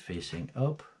split facing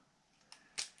up.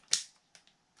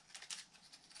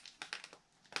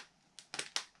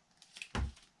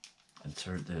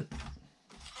 Insert that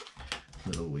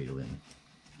little wheel in.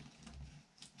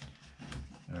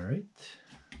 All right.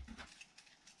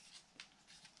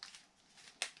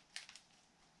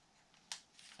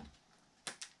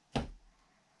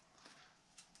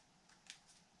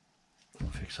 We'll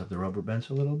fix up the rubber bands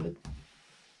a little bit.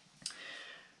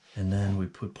 And then we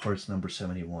put parts number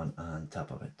 71 on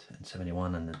top of it, and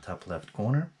 71 in the top left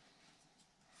corner.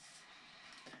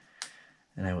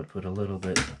 And I would put a little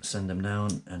bit, send them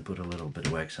down, and put a little bit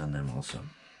of wax on them also.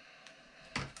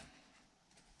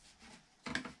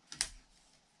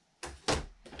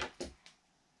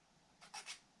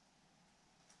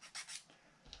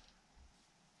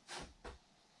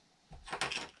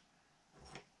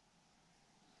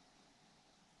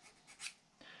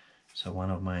 So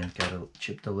one of mine got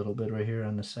chipped a little bit right here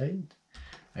on the side.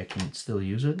 I can still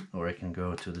use it, or I can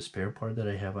go to the spare part that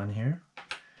I have on here.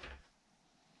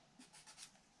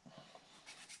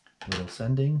 Little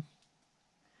sanding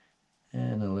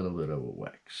and a little bit of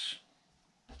wax.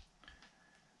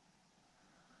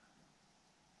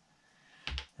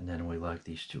 And then we lock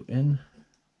these two in.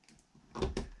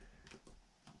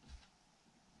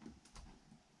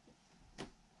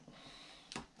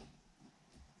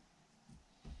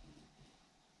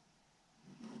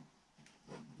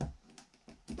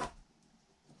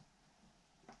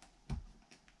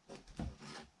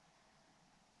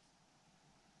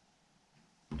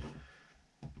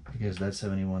 Because that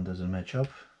 71 doesn't match up,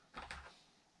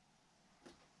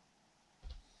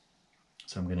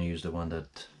 so I'm going to use the one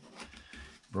that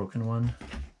broken one.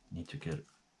 Need to get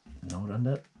a note on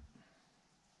that.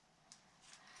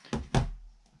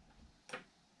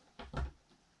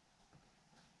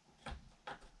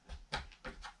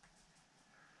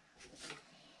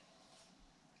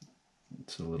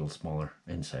 It's a little smaller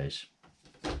in size,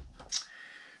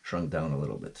 shrunk down a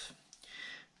little bit.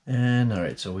 And all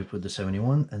right, so we put the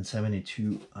 71 and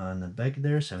 72 on the back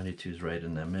there. 72 is right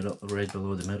in the middle, right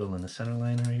below the middle in the center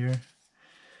line right here.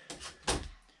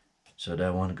 So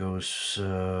that one goes,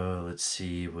 let's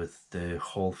see, with the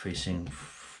hole facing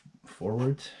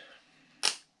forward.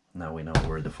 Now we know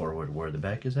where the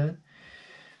back is at.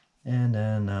 And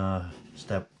then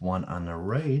step one on the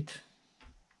right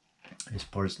is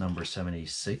parts number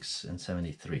 76 and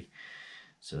 73.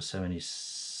 So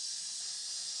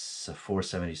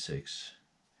 476,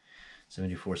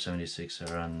 74, 76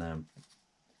 are on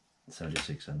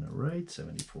 76 on the right,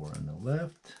 74 on the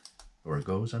left, or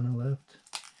goes on the left,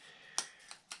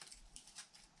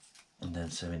 and then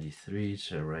 73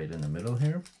 is right in the middle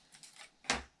here,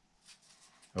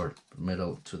 or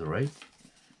middle to the right.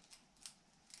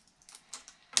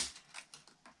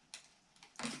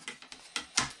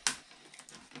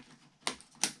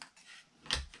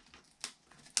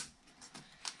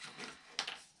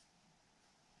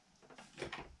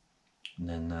 And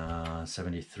then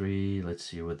 73, let's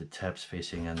see, with the tabs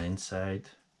facing on the inside.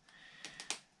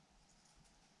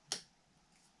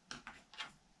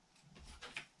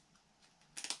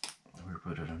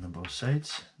 put it on both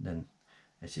sides. Then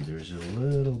I see there's a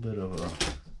little bit of a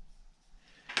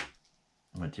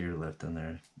material left in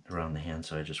there around the hand,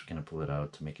 so I just gonna pull it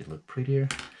out to make it look prettier.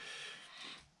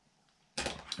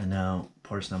 And now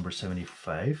parts number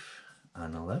 75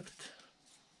 on the left.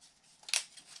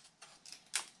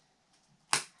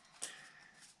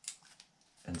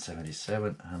 And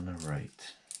 77 on the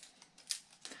right.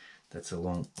 That's the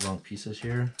long pieces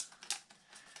here.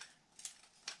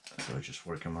 So I just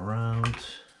work them around,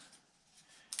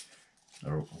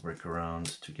 or work around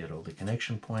to get all the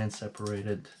connection points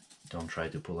separated. Don't try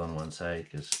to pull on one side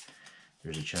because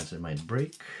there's a chance it might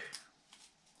break.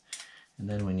 And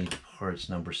then we need parts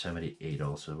number 78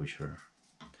 also, which are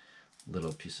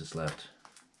little pieces left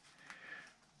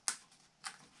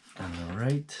on the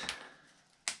right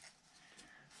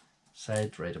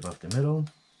side, right above the middle.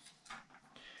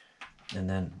 And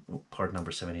then part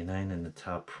number 79 in the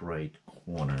top right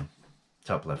corner,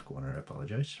 top left corner, I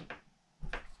apologize.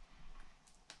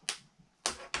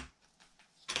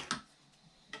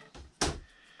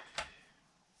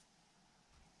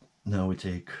 Now we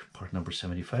take part number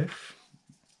 75,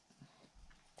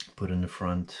 put in the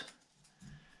front.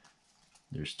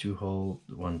 There's 2 holes,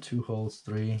 2 holes,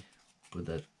 3. Put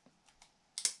that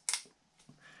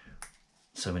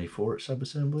 74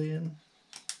 subassembly in.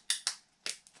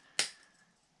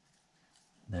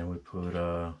 Then we put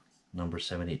number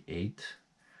 78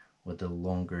 with the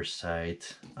longer side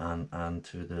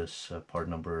onto this part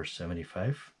number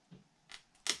 75.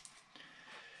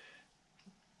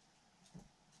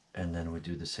 And then we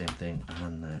do the same thing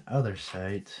on the other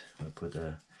side. We put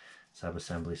a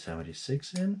subassembly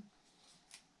 76 in.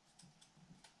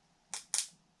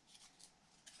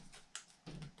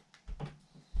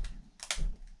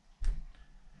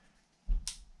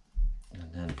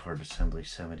 And then part assembly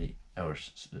 70, or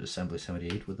assembly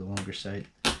 78 with the longer side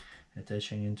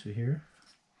attaching into here.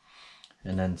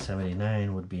 And then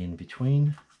 79 would be in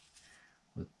between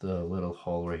with the little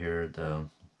hole right here,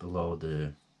 below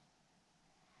the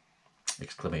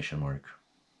exclamation mark,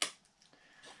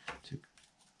 to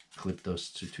clip those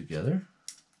two together.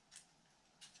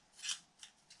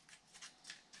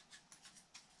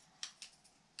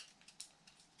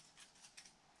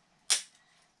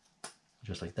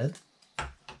 Just like that.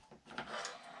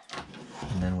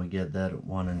 And then we get that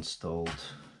one installed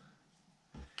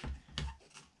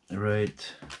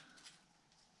right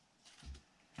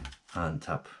on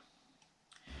top.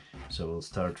 So we'll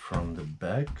start from the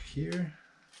back here.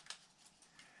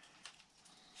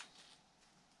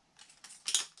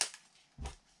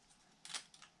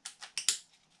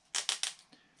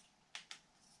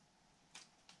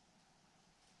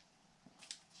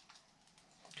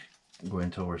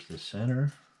 Going towards the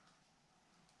center.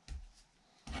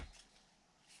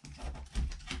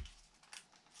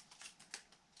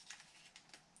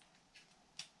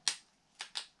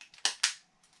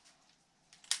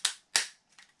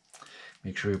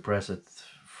 Make sure you press it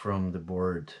from the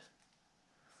board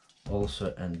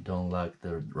also, and don't lock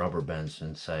the rubber bands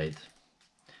inside.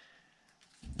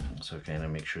 So kind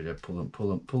of make sure that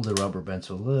pull the rubber bands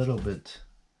a little bit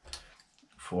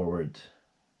forward.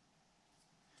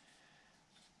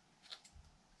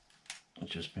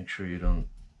 Just make sure you don't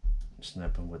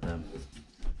snap them with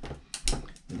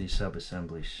these sub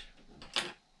assemblies.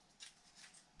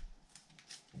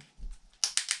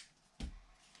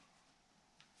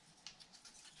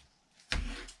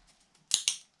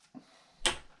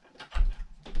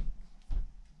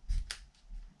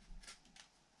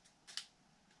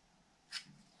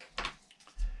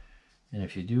 And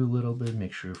if you do a little bit,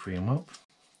 make sure you free them up.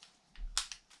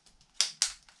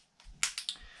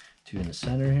 2 in the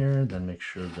center here, then make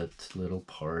sure that little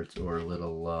part or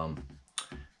little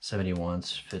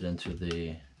 71s fit into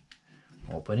the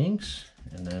openings,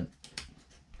 and then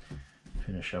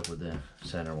finish up with the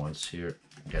center ones here.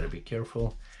 You gotta be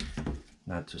careful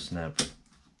not to snap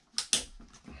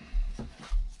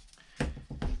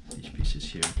these pieces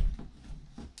here.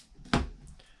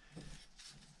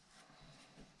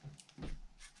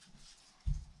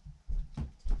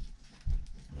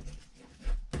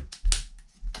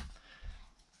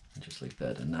 Like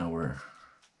that. And now we're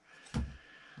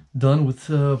done with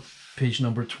page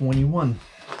number 21.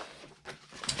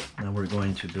 Now we're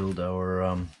going to build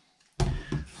our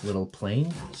little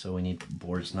plane. So we need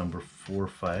boards number 4,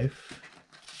 5,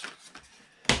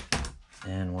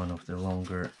 and one of the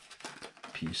longer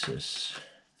pieces,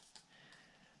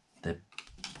 the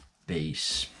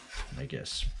base, I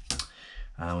guess.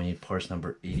 We need parts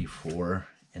number 84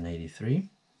 and 83.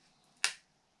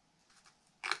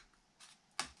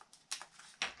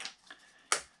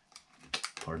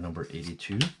 Part number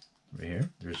 82 right here.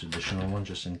 There's additional one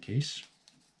just in case.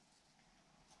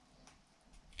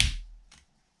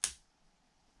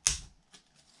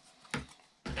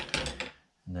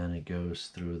 And then it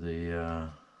goes through the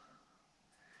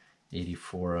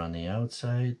 84 on the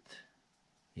outside,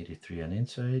 83 on the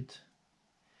inside.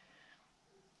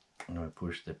 And I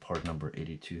push the part number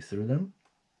 82 through them.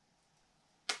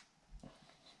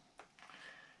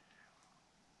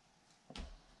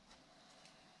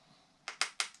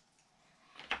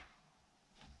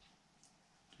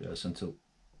 Just until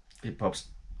it pops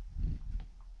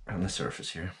on the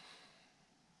surface here.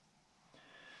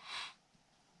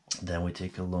 Then we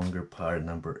take a longer part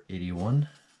number 81.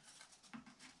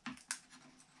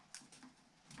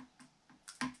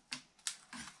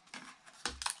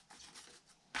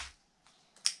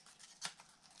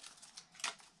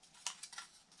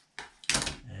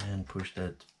 And push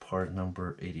that part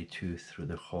number 82 through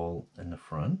the hole in the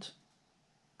front.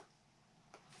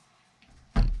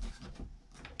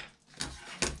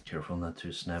 Careful not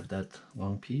to snap that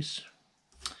long piece.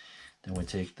 Then we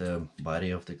take the body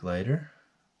of the glider.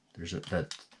 There's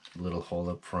that little hole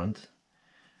up front.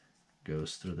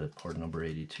 Goes through that part number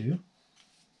 82.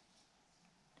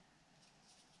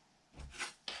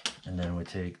 And then we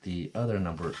take the other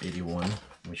number 81,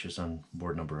 which is on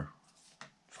board number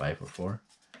 5 or 4,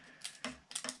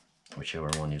 whichever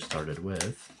one you started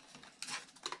with.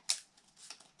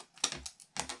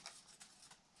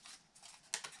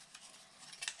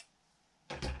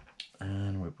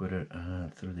 And we put it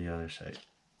through the other side,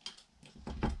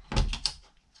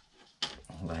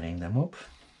 lining them up.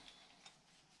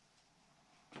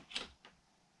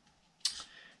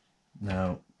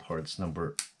 Now parts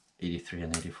number 83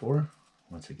 and 84,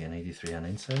 once again 83 on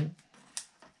inside.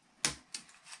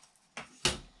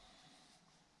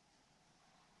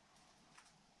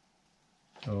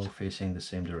 All facing the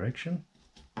same direction.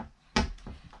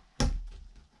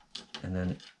 And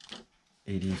then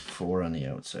 84 on the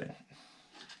outside.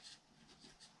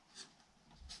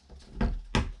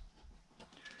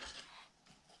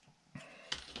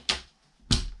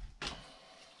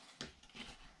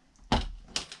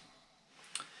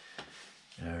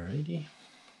 Alrighty.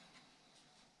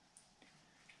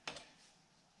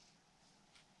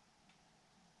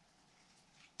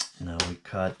 Now we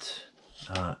cut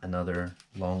another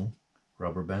long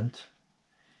rubber band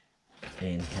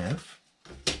in half.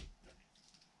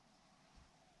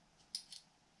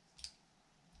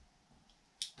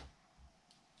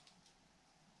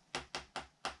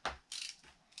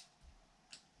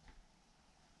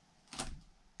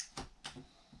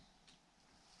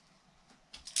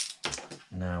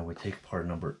 Now we take part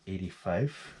number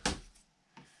 85,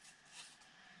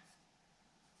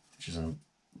 which is on the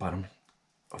bottom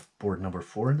of board number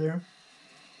 4 there.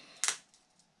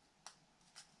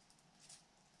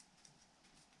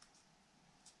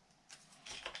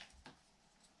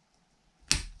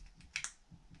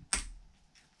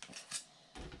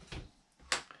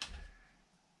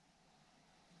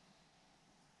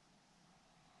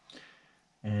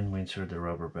 And we insert the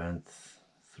rubber band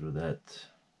through that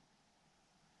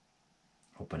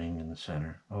opening in the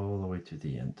center all the way to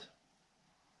the end.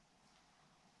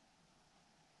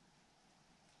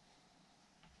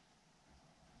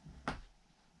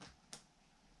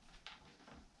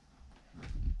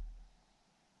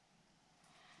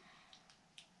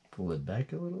 Pull it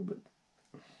back a little bit.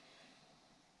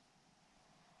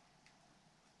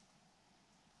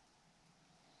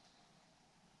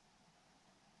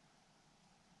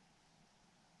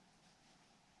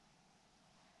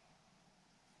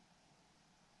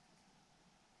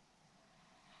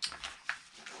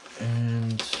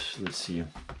 And let's see,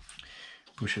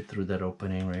 push it through that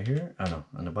opening right here. Oh no,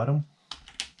 on the bottom.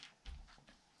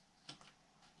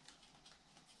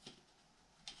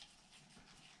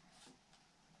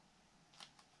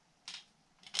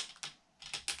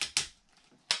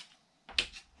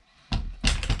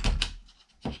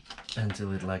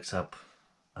 Until it lights up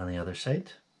on the other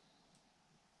side.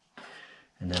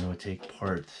 And then we take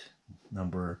part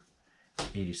number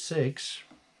 86.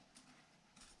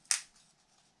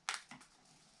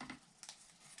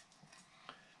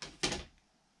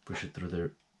 Push it through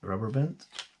the rubber band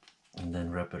and then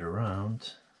wrap it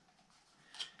around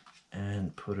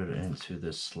and put it into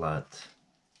the slot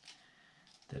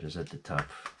that is at the top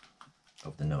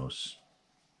of the nose.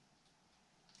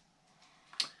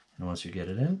 And once you get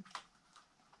it in,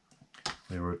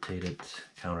 we rotate it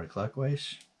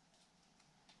counterclockwise.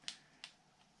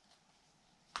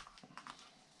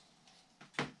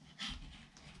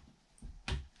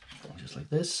 Just like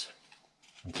this,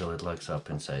 until it locks up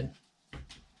inside.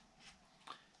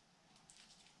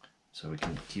 So we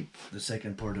can keep the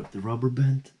second part of the rubber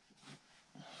band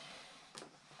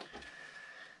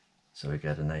So we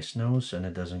got a nice nose and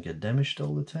it doesn't get damaged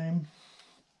all the time.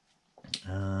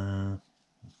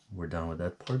 We're done with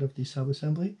that part of the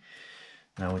sub-assembly.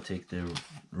 Now we take the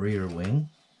rear wing.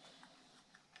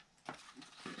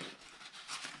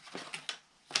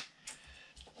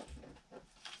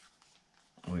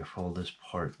 We fold this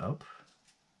part up.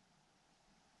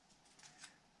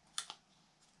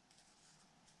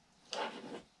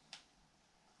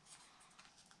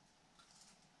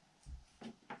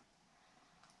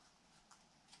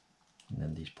 And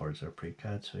then these parts are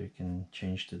pre-cut, so you can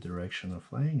change the direction of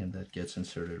flying, and that gets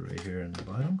inserted right here in the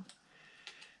bottom.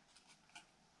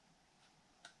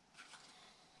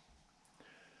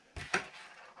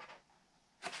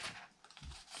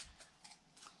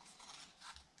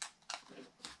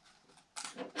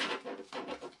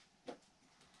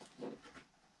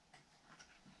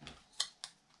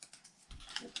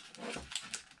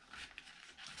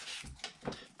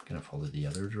 I'm gonna follow the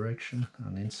other direction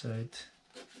on the inside.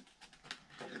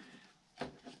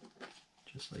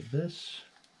 Just like this,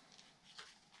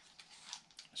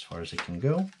 as far as it can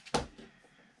go.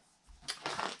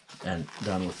 And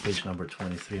done with page number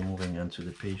 23, moving on to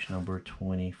the page number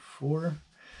 24.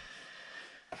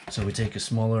 So we take a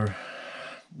smaller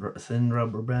thin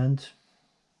rubber band,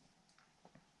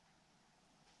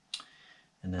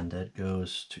 and then that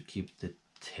goes to keep the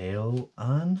tail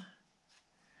on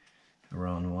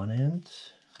around one end.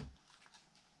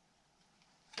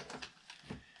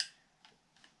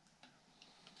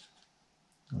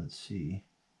 Let's see.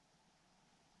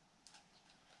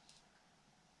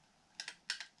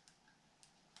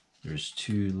 There's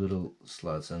two little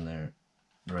slots in there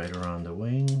right around the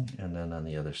wing and then on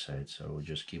the other side. So we'll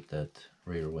just keep that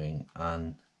rear wing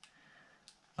on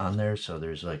there. So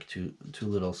there's like two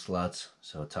little slots.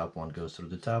 So top one goes through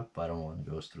the top, bottom one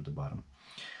goes through the bottom.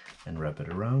 And wrap it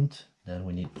around. Then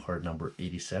we need part number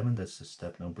 87. That's the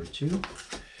step number 2.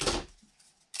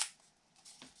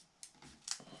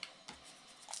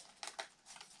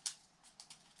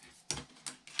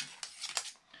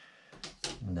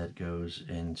 And that goes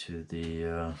into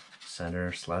the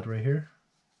center slot right here.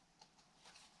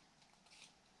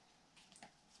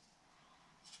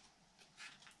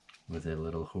 With the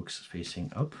little hooks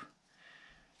facing up.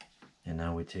 And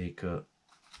now we take the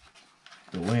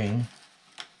wing,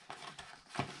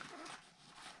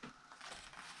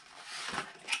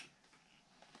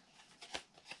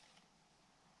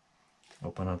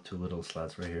 open up 2 little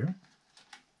slots right here.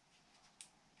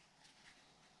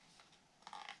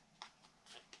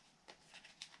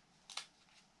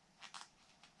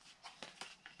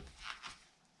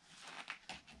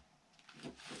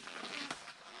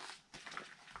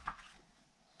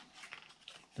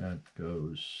 That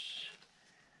goes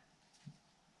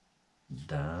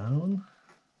down,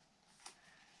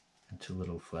 and 2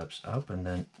 little flaps up, and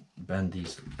then bend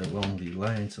these along the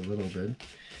lines a little bit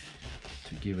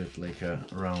to give it like a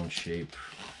round shape.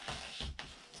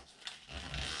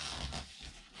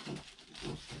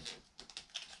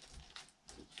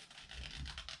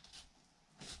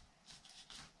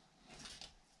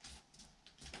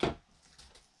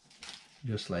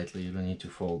 Just slightly, you don't need to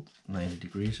fold 90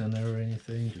 degrees on there or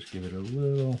anything, just give it a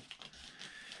little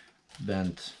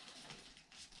bend.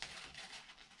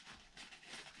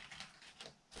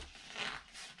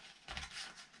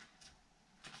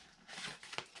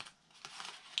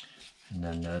 And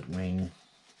then that wing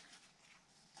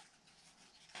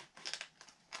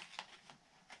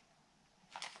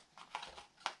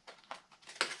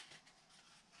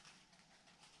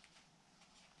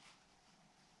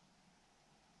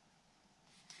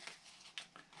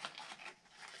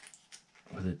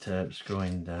with the tabs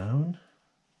going down,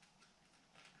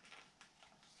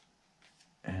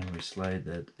 and we slide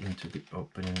that into the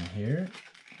opening here.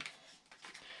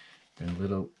 And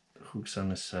little hooks on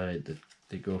the side that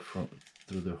they go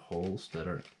through the holes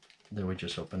that we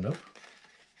just opened up.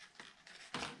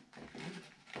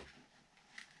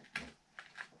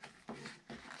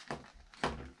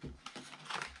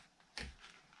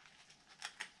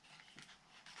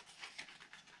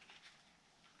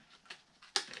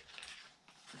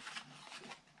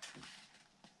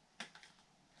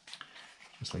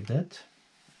 Just like that.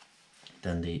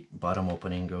 Then the bottom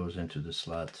opening goes into the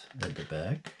slot at the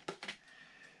back.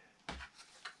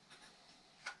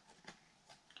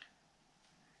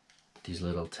 These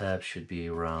little tabs should be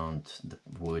around the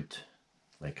wood,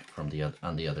 like from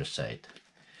on the other side.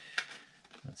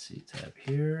 Let's see, tab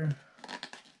here,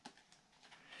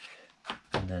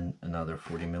 and then another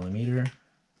 40mm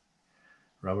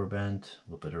rubber band.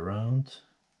 Loop it around.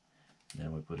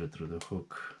 Then we put it through the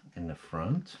hook in the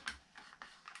front,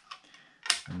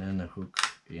 and then the hook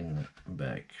in the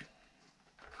back.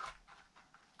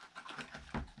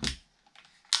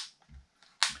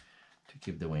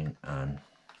 keep the wing on.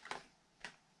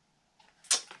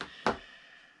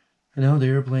 And now the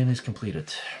airplane is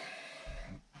completed.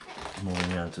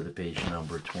 Moving on to the page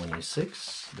number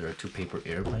 26. There are 2 paper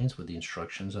airplanes with the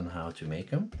instructions on how to make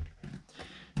them.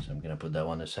 So I'm gonna put that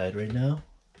one aside right now.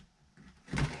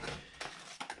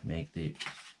 Make the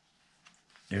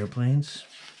airplanes.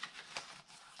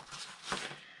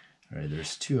 All right,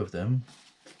 there's 2 of them.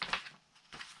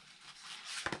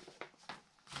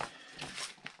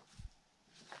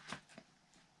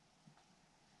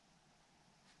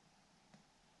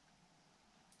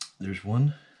 There's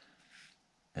 1,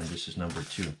 and this is number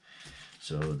 2.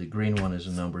 So the green one is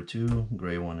a number 2,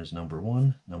 gray one is number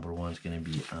 1. Number 1 is going to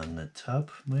be on the top,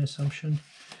 my assumption.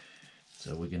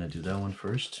 So we're going to do that one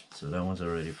first. So that one's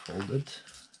already folded.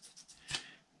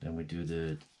 Then we do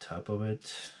the top of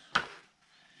it.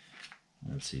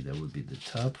 Let's see, that would be the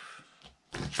top.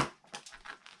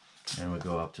 And we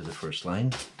go up to the first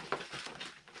line.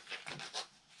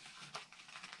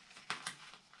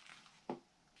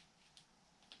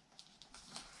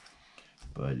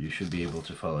 But you should be able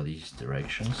to follow these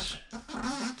directions.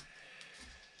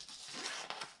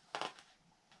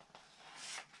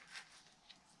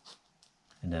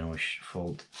 And then we should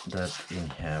fold that in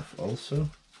half also.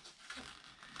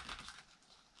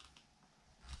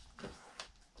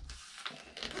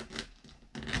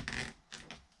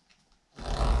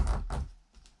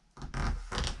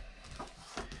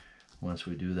 Once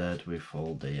we do that, we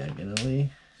fold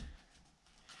diagonally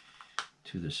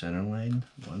to the center line,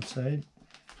 one side,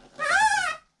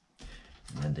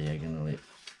 and then diagonally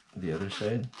the other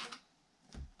side.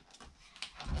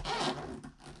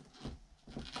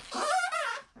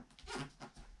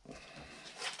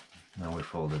 Now we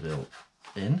fold the bill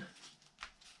in.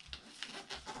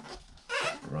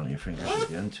 Run your fingers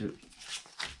again to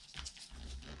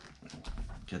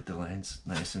get the lines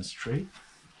nice and straight.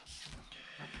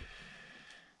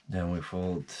 Then we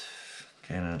fold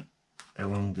kind of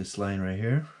along this line right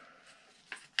here.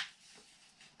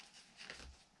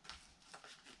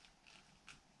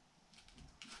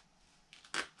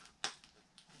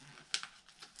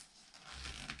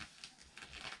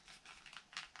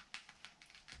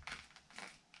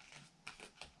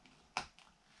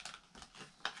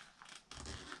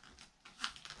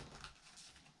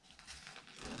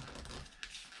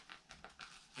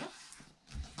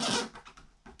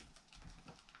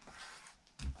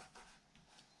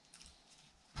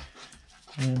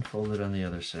 And fold it on the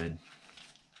other side.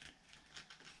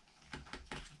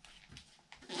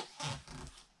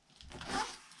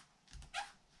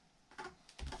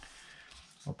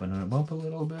 Open it up a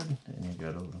little bit, and you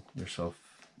got yourself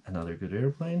another good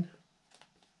airplane.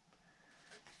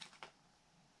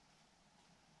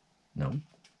 No,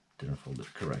 didn't fold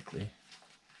it correctly.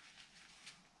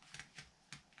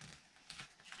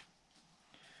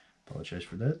 Apologize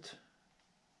for that.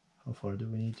 How far do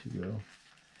we need to go?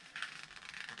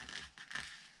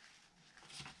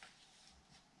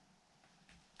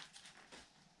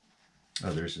 Oh,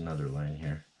 there's another line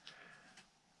here.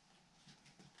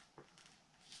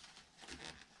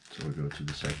 So we'll go to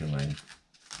the second line.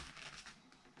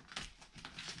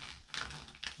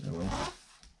 There we go.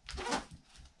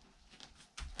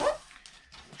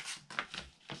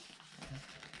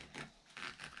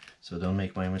 So don't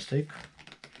make my mistake.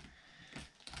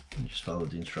 Just follow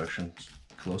the instructions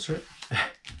closer,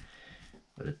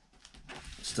 but it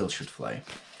still should fly.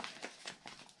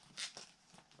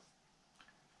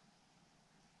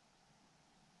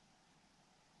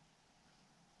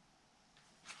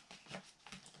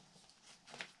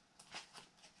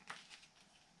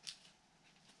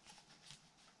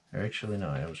 Actually, no,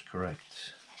 I was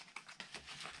correct.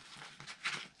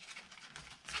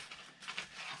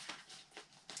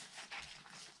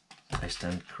 I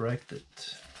stand corrected.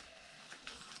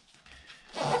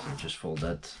 So just fold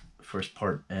that first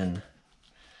part in,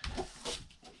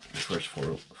 the first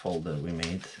fold that we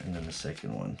made, and then the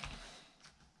second one.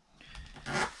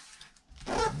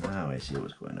 Now I see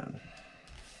what's going on.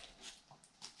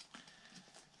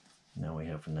 Now we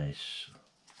have a nice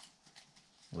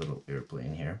little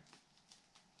airplane here.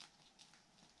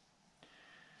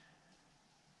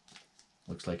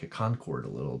 Looks like a Concorde a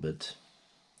little bit.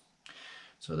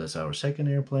 So that's our second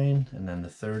airplane, and then the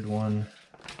third one,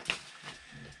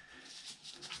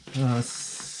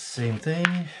 same thing.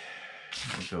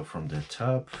 We go from the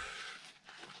top,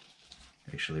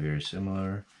 actually very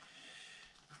similar,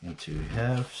 into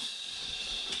halves.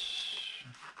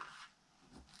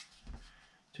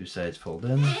 2 sides fold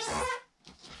in,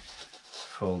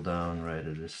 fold down right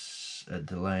at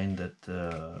the line that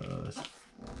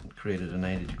created a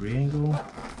 90-degree angle.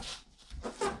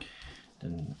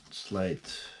 Then slide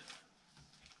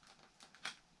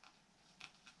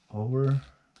over,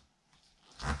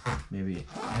 maybe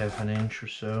half an inch or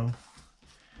so,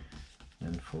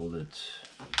 and fold it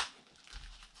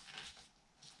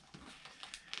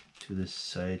to this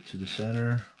side, to the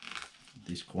center.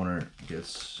 This corner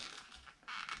gets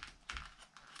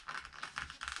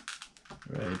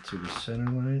right to the center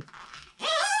line.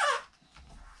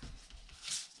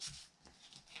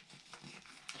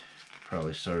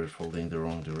 Probably started folding the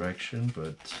wrong direction,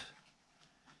 but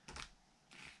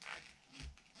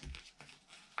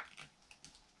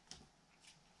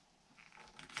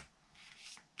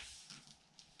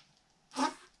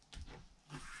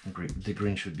the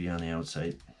green should be on the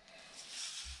outside.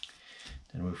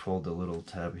 Then we fold the little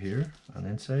tab here on the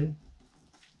inside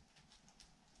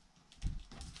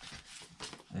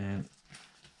and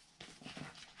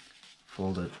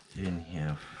fold it in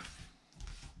half.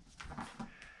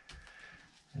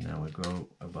 And now we go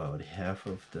about half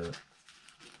of the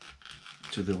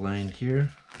to the line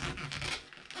here.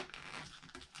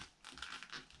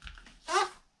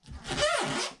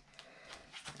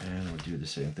 And we do the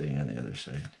same thing on the other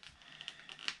side.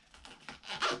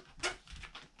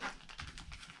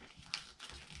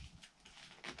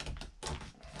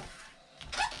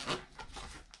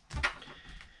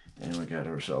 And we got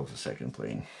ourselves a second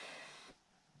plane.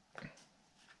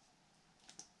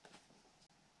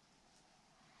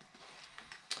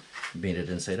 Made it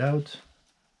inside out.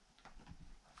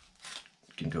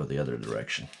 You can go the other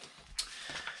direction.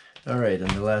 All right,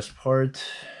 and the last part,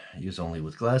 use only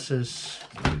with glasses.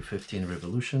 We'll do 15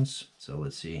 revolutions. So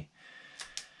let's see,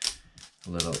 a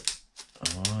little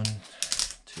 1,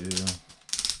 2,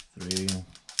 3,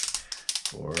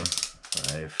 4,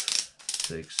 5,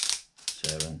 6,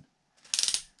 7,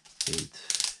 8,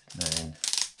 9,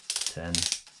 10,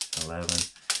 11,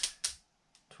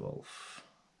 12.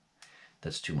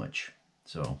 That's too much.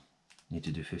 So need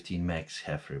to do 15 max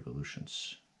half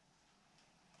revolutions.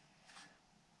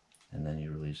 And then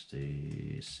you release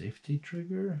the safety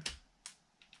trigger.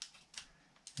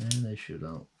 And they should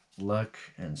lock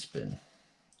and spin.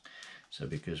 So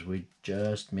because we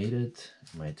just made it,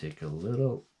 it might take a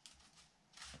little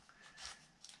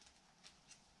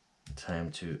time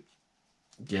to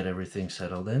get everything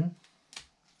settled in.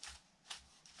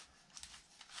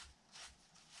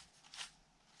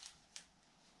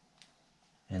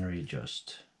 And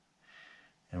readjust.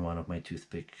 And one of my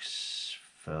toothpicks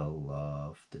fell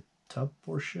off the top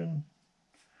portion.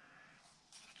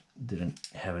 Didn't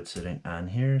have it sitting on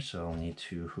here, so I'll need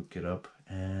to hook it up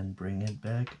and bring it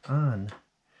back on.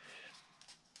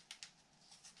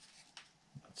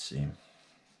 Let's see.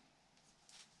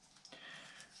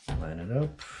 Line it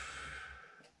up.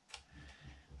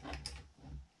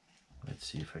 Let's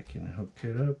see if I can hook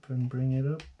it up and bring it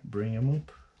up, bring them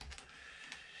up.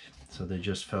 So they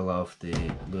just fell off the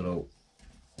little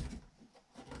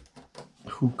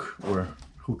hook or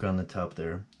hook on the top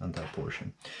there, on that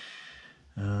portion.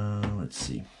 Let's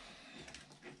see.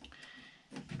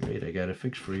 Great, I got a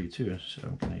fix for you too. So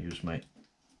I'm gonna use my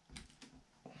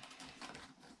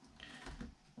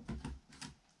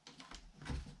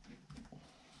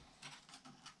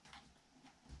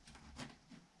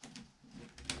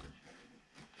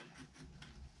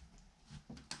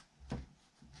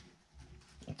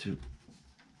to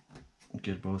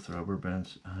get both rubber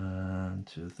bands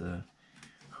onto the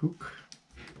hook.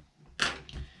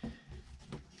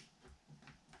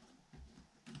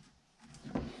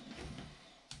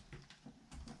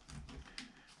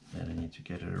 And I need to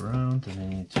get it around, and I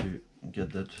need to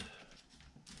get that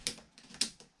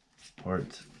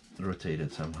part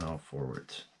rotated somehow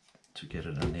forward to get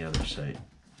it on the other side.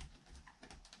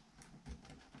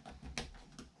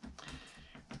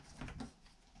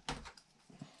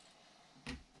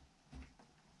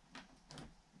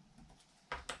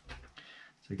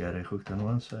 I got it hooked on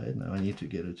one side, now I need to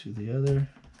get it to the other.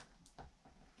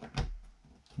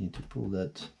 Need to pull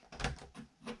that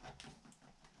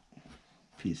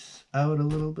piece out a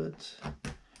little bit.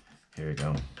 Here we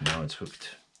go, now it's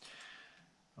hooked.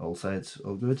 All sides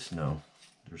all good? No,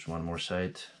 there's one more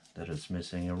side that is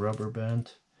missing a rubber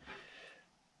band.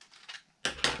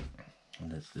 And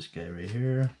that's this guy right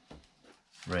here,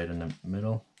 right in the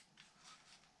middle.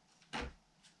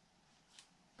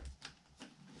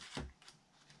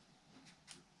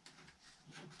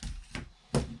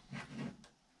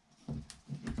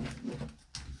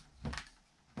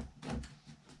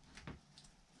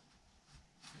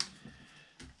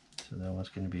 So that one's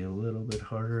going to be a little bit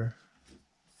harder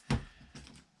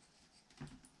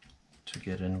to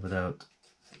get in without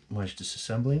much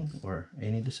disassembling, or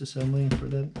any disassembling for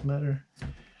that matter.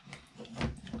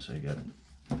 So you got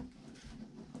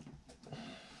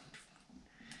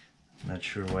Not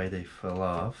sure why they fell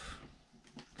off.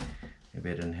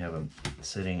 Maybe I didn't have them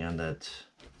sitting on that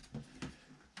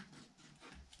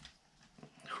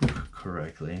hook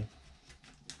correctly.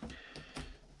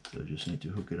 So just need to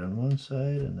hook it on one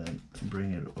side and then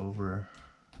bring it over.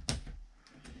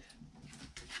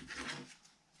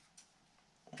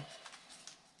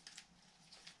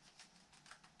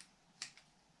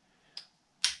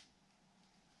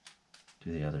 To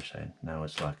the other side. Now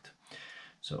it's locked.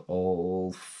 So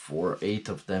all 8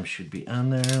 of them should be on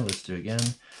there. Let's do it again.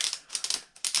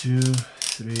 2,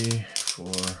 3,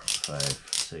 4, 5,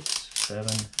 6,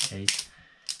 7, 8,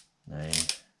 9.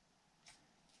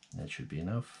 That should be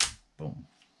enough. Boom.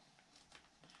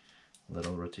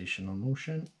 Little rotational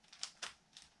motion.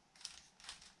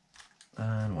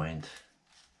 Unwind.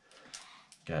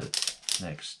 Got it.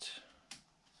 Next,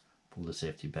 pull the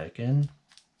safety back in.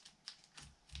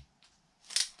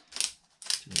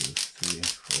 2, 3,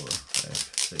 4,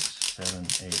 5, 6, 7,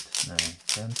 8, 9,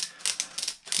 10,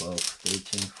 12,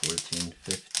 13, 14,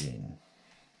 15.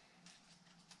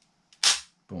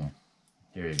 Boom.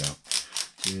 Here you go.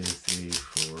 2, 3,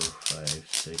 4, 5,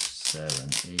 6, 7,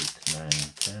 8, 9,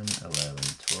 10, 11,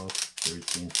 12,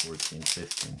 13, 14,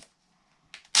 15.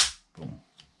 Boom.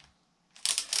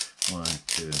 1,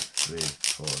 2, 3,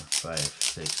 4, 5,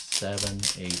 6, 7,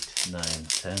 8, 9,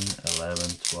 10,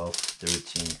 11, 12,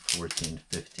 13, 14,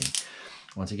 15.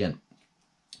 Once again,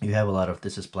 you have a lot of,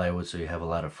 this is plywood, so you have a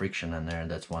lot of friction in there,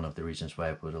 and that's one of the reasons why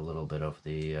I put a little bit of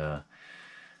the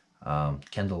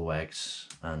candle wax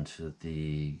onto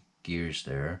the gears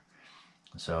there.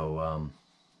 So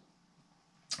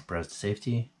press the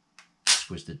safety,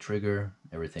 squeeze the trigger,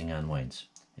 everything unwinds.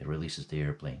 It releases the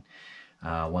airplane.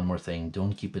 One more thing,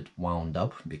 don't keep it wound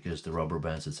up because the rubber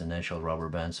bands, it's initial rubber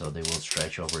band, so they will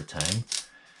stretch over time.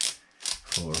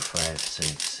 4, 5,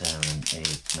 6, 7,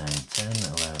 8, 9, 10,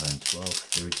 11, 12,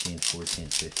 13, 14,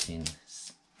 15,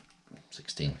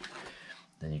 16.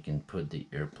 Then you can put the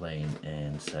airplane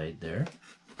inside there.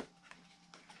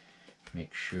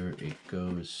 Make sure it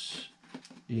goes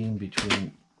in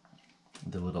between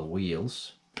the little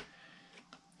wheels.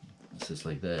 This is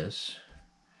like this.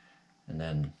 And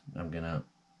then I'm gonna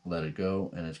let it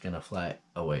go and it's gonna fly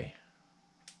away.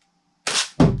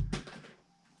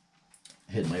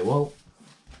 Hit my wall.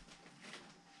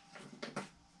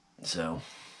 So,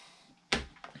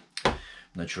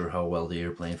 not sure how well the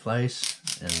airplane flies,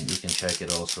 and you can check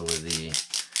it also with the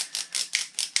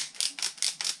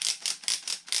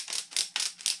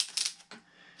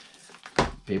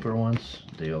paper ones.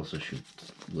 They also should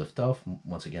lift off.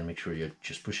 Once again, make sure you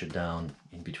just push it down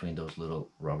in between those little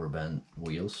rubber band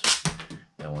wheels.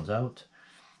 That one's out.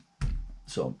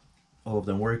 So all of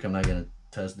them work. I'm not gonna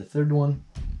test the third one.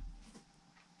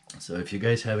 So if you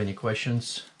guys have any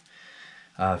questions,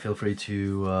 feel free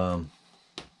to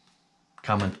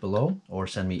comment below or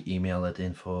send me email at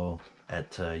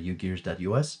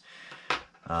info@ugears.us.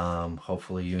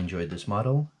 Hopefully you enjoyed this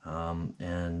model,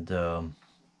 and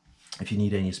if you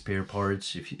need any spare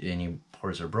parts, if any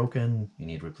parts are broken, you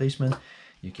need replacement,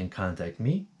 you can contact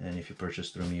me, and if you purchase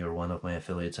through me or one of my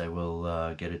affiliates, I will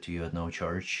get it to you at no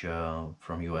charge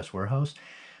from US warehouse.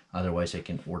 Otherwise, I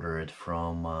can order it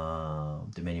from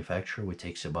the manufacturer, which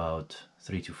takes about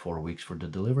 3 to 4 weeks for the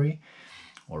delivery,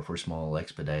 or for small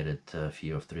expedited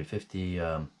fee of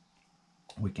 $350,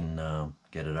 we can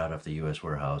get it out of the US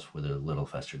warehouse with a little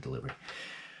faster delivery.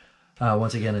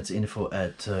 Once again, it's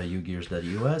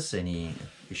info@ugears.us. Any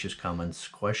issues, comments,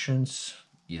 questions,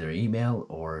 either email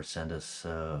or send us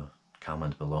a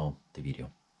comment below the video.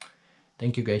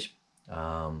 Thank you guys.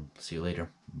 See you later.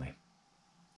 Bye.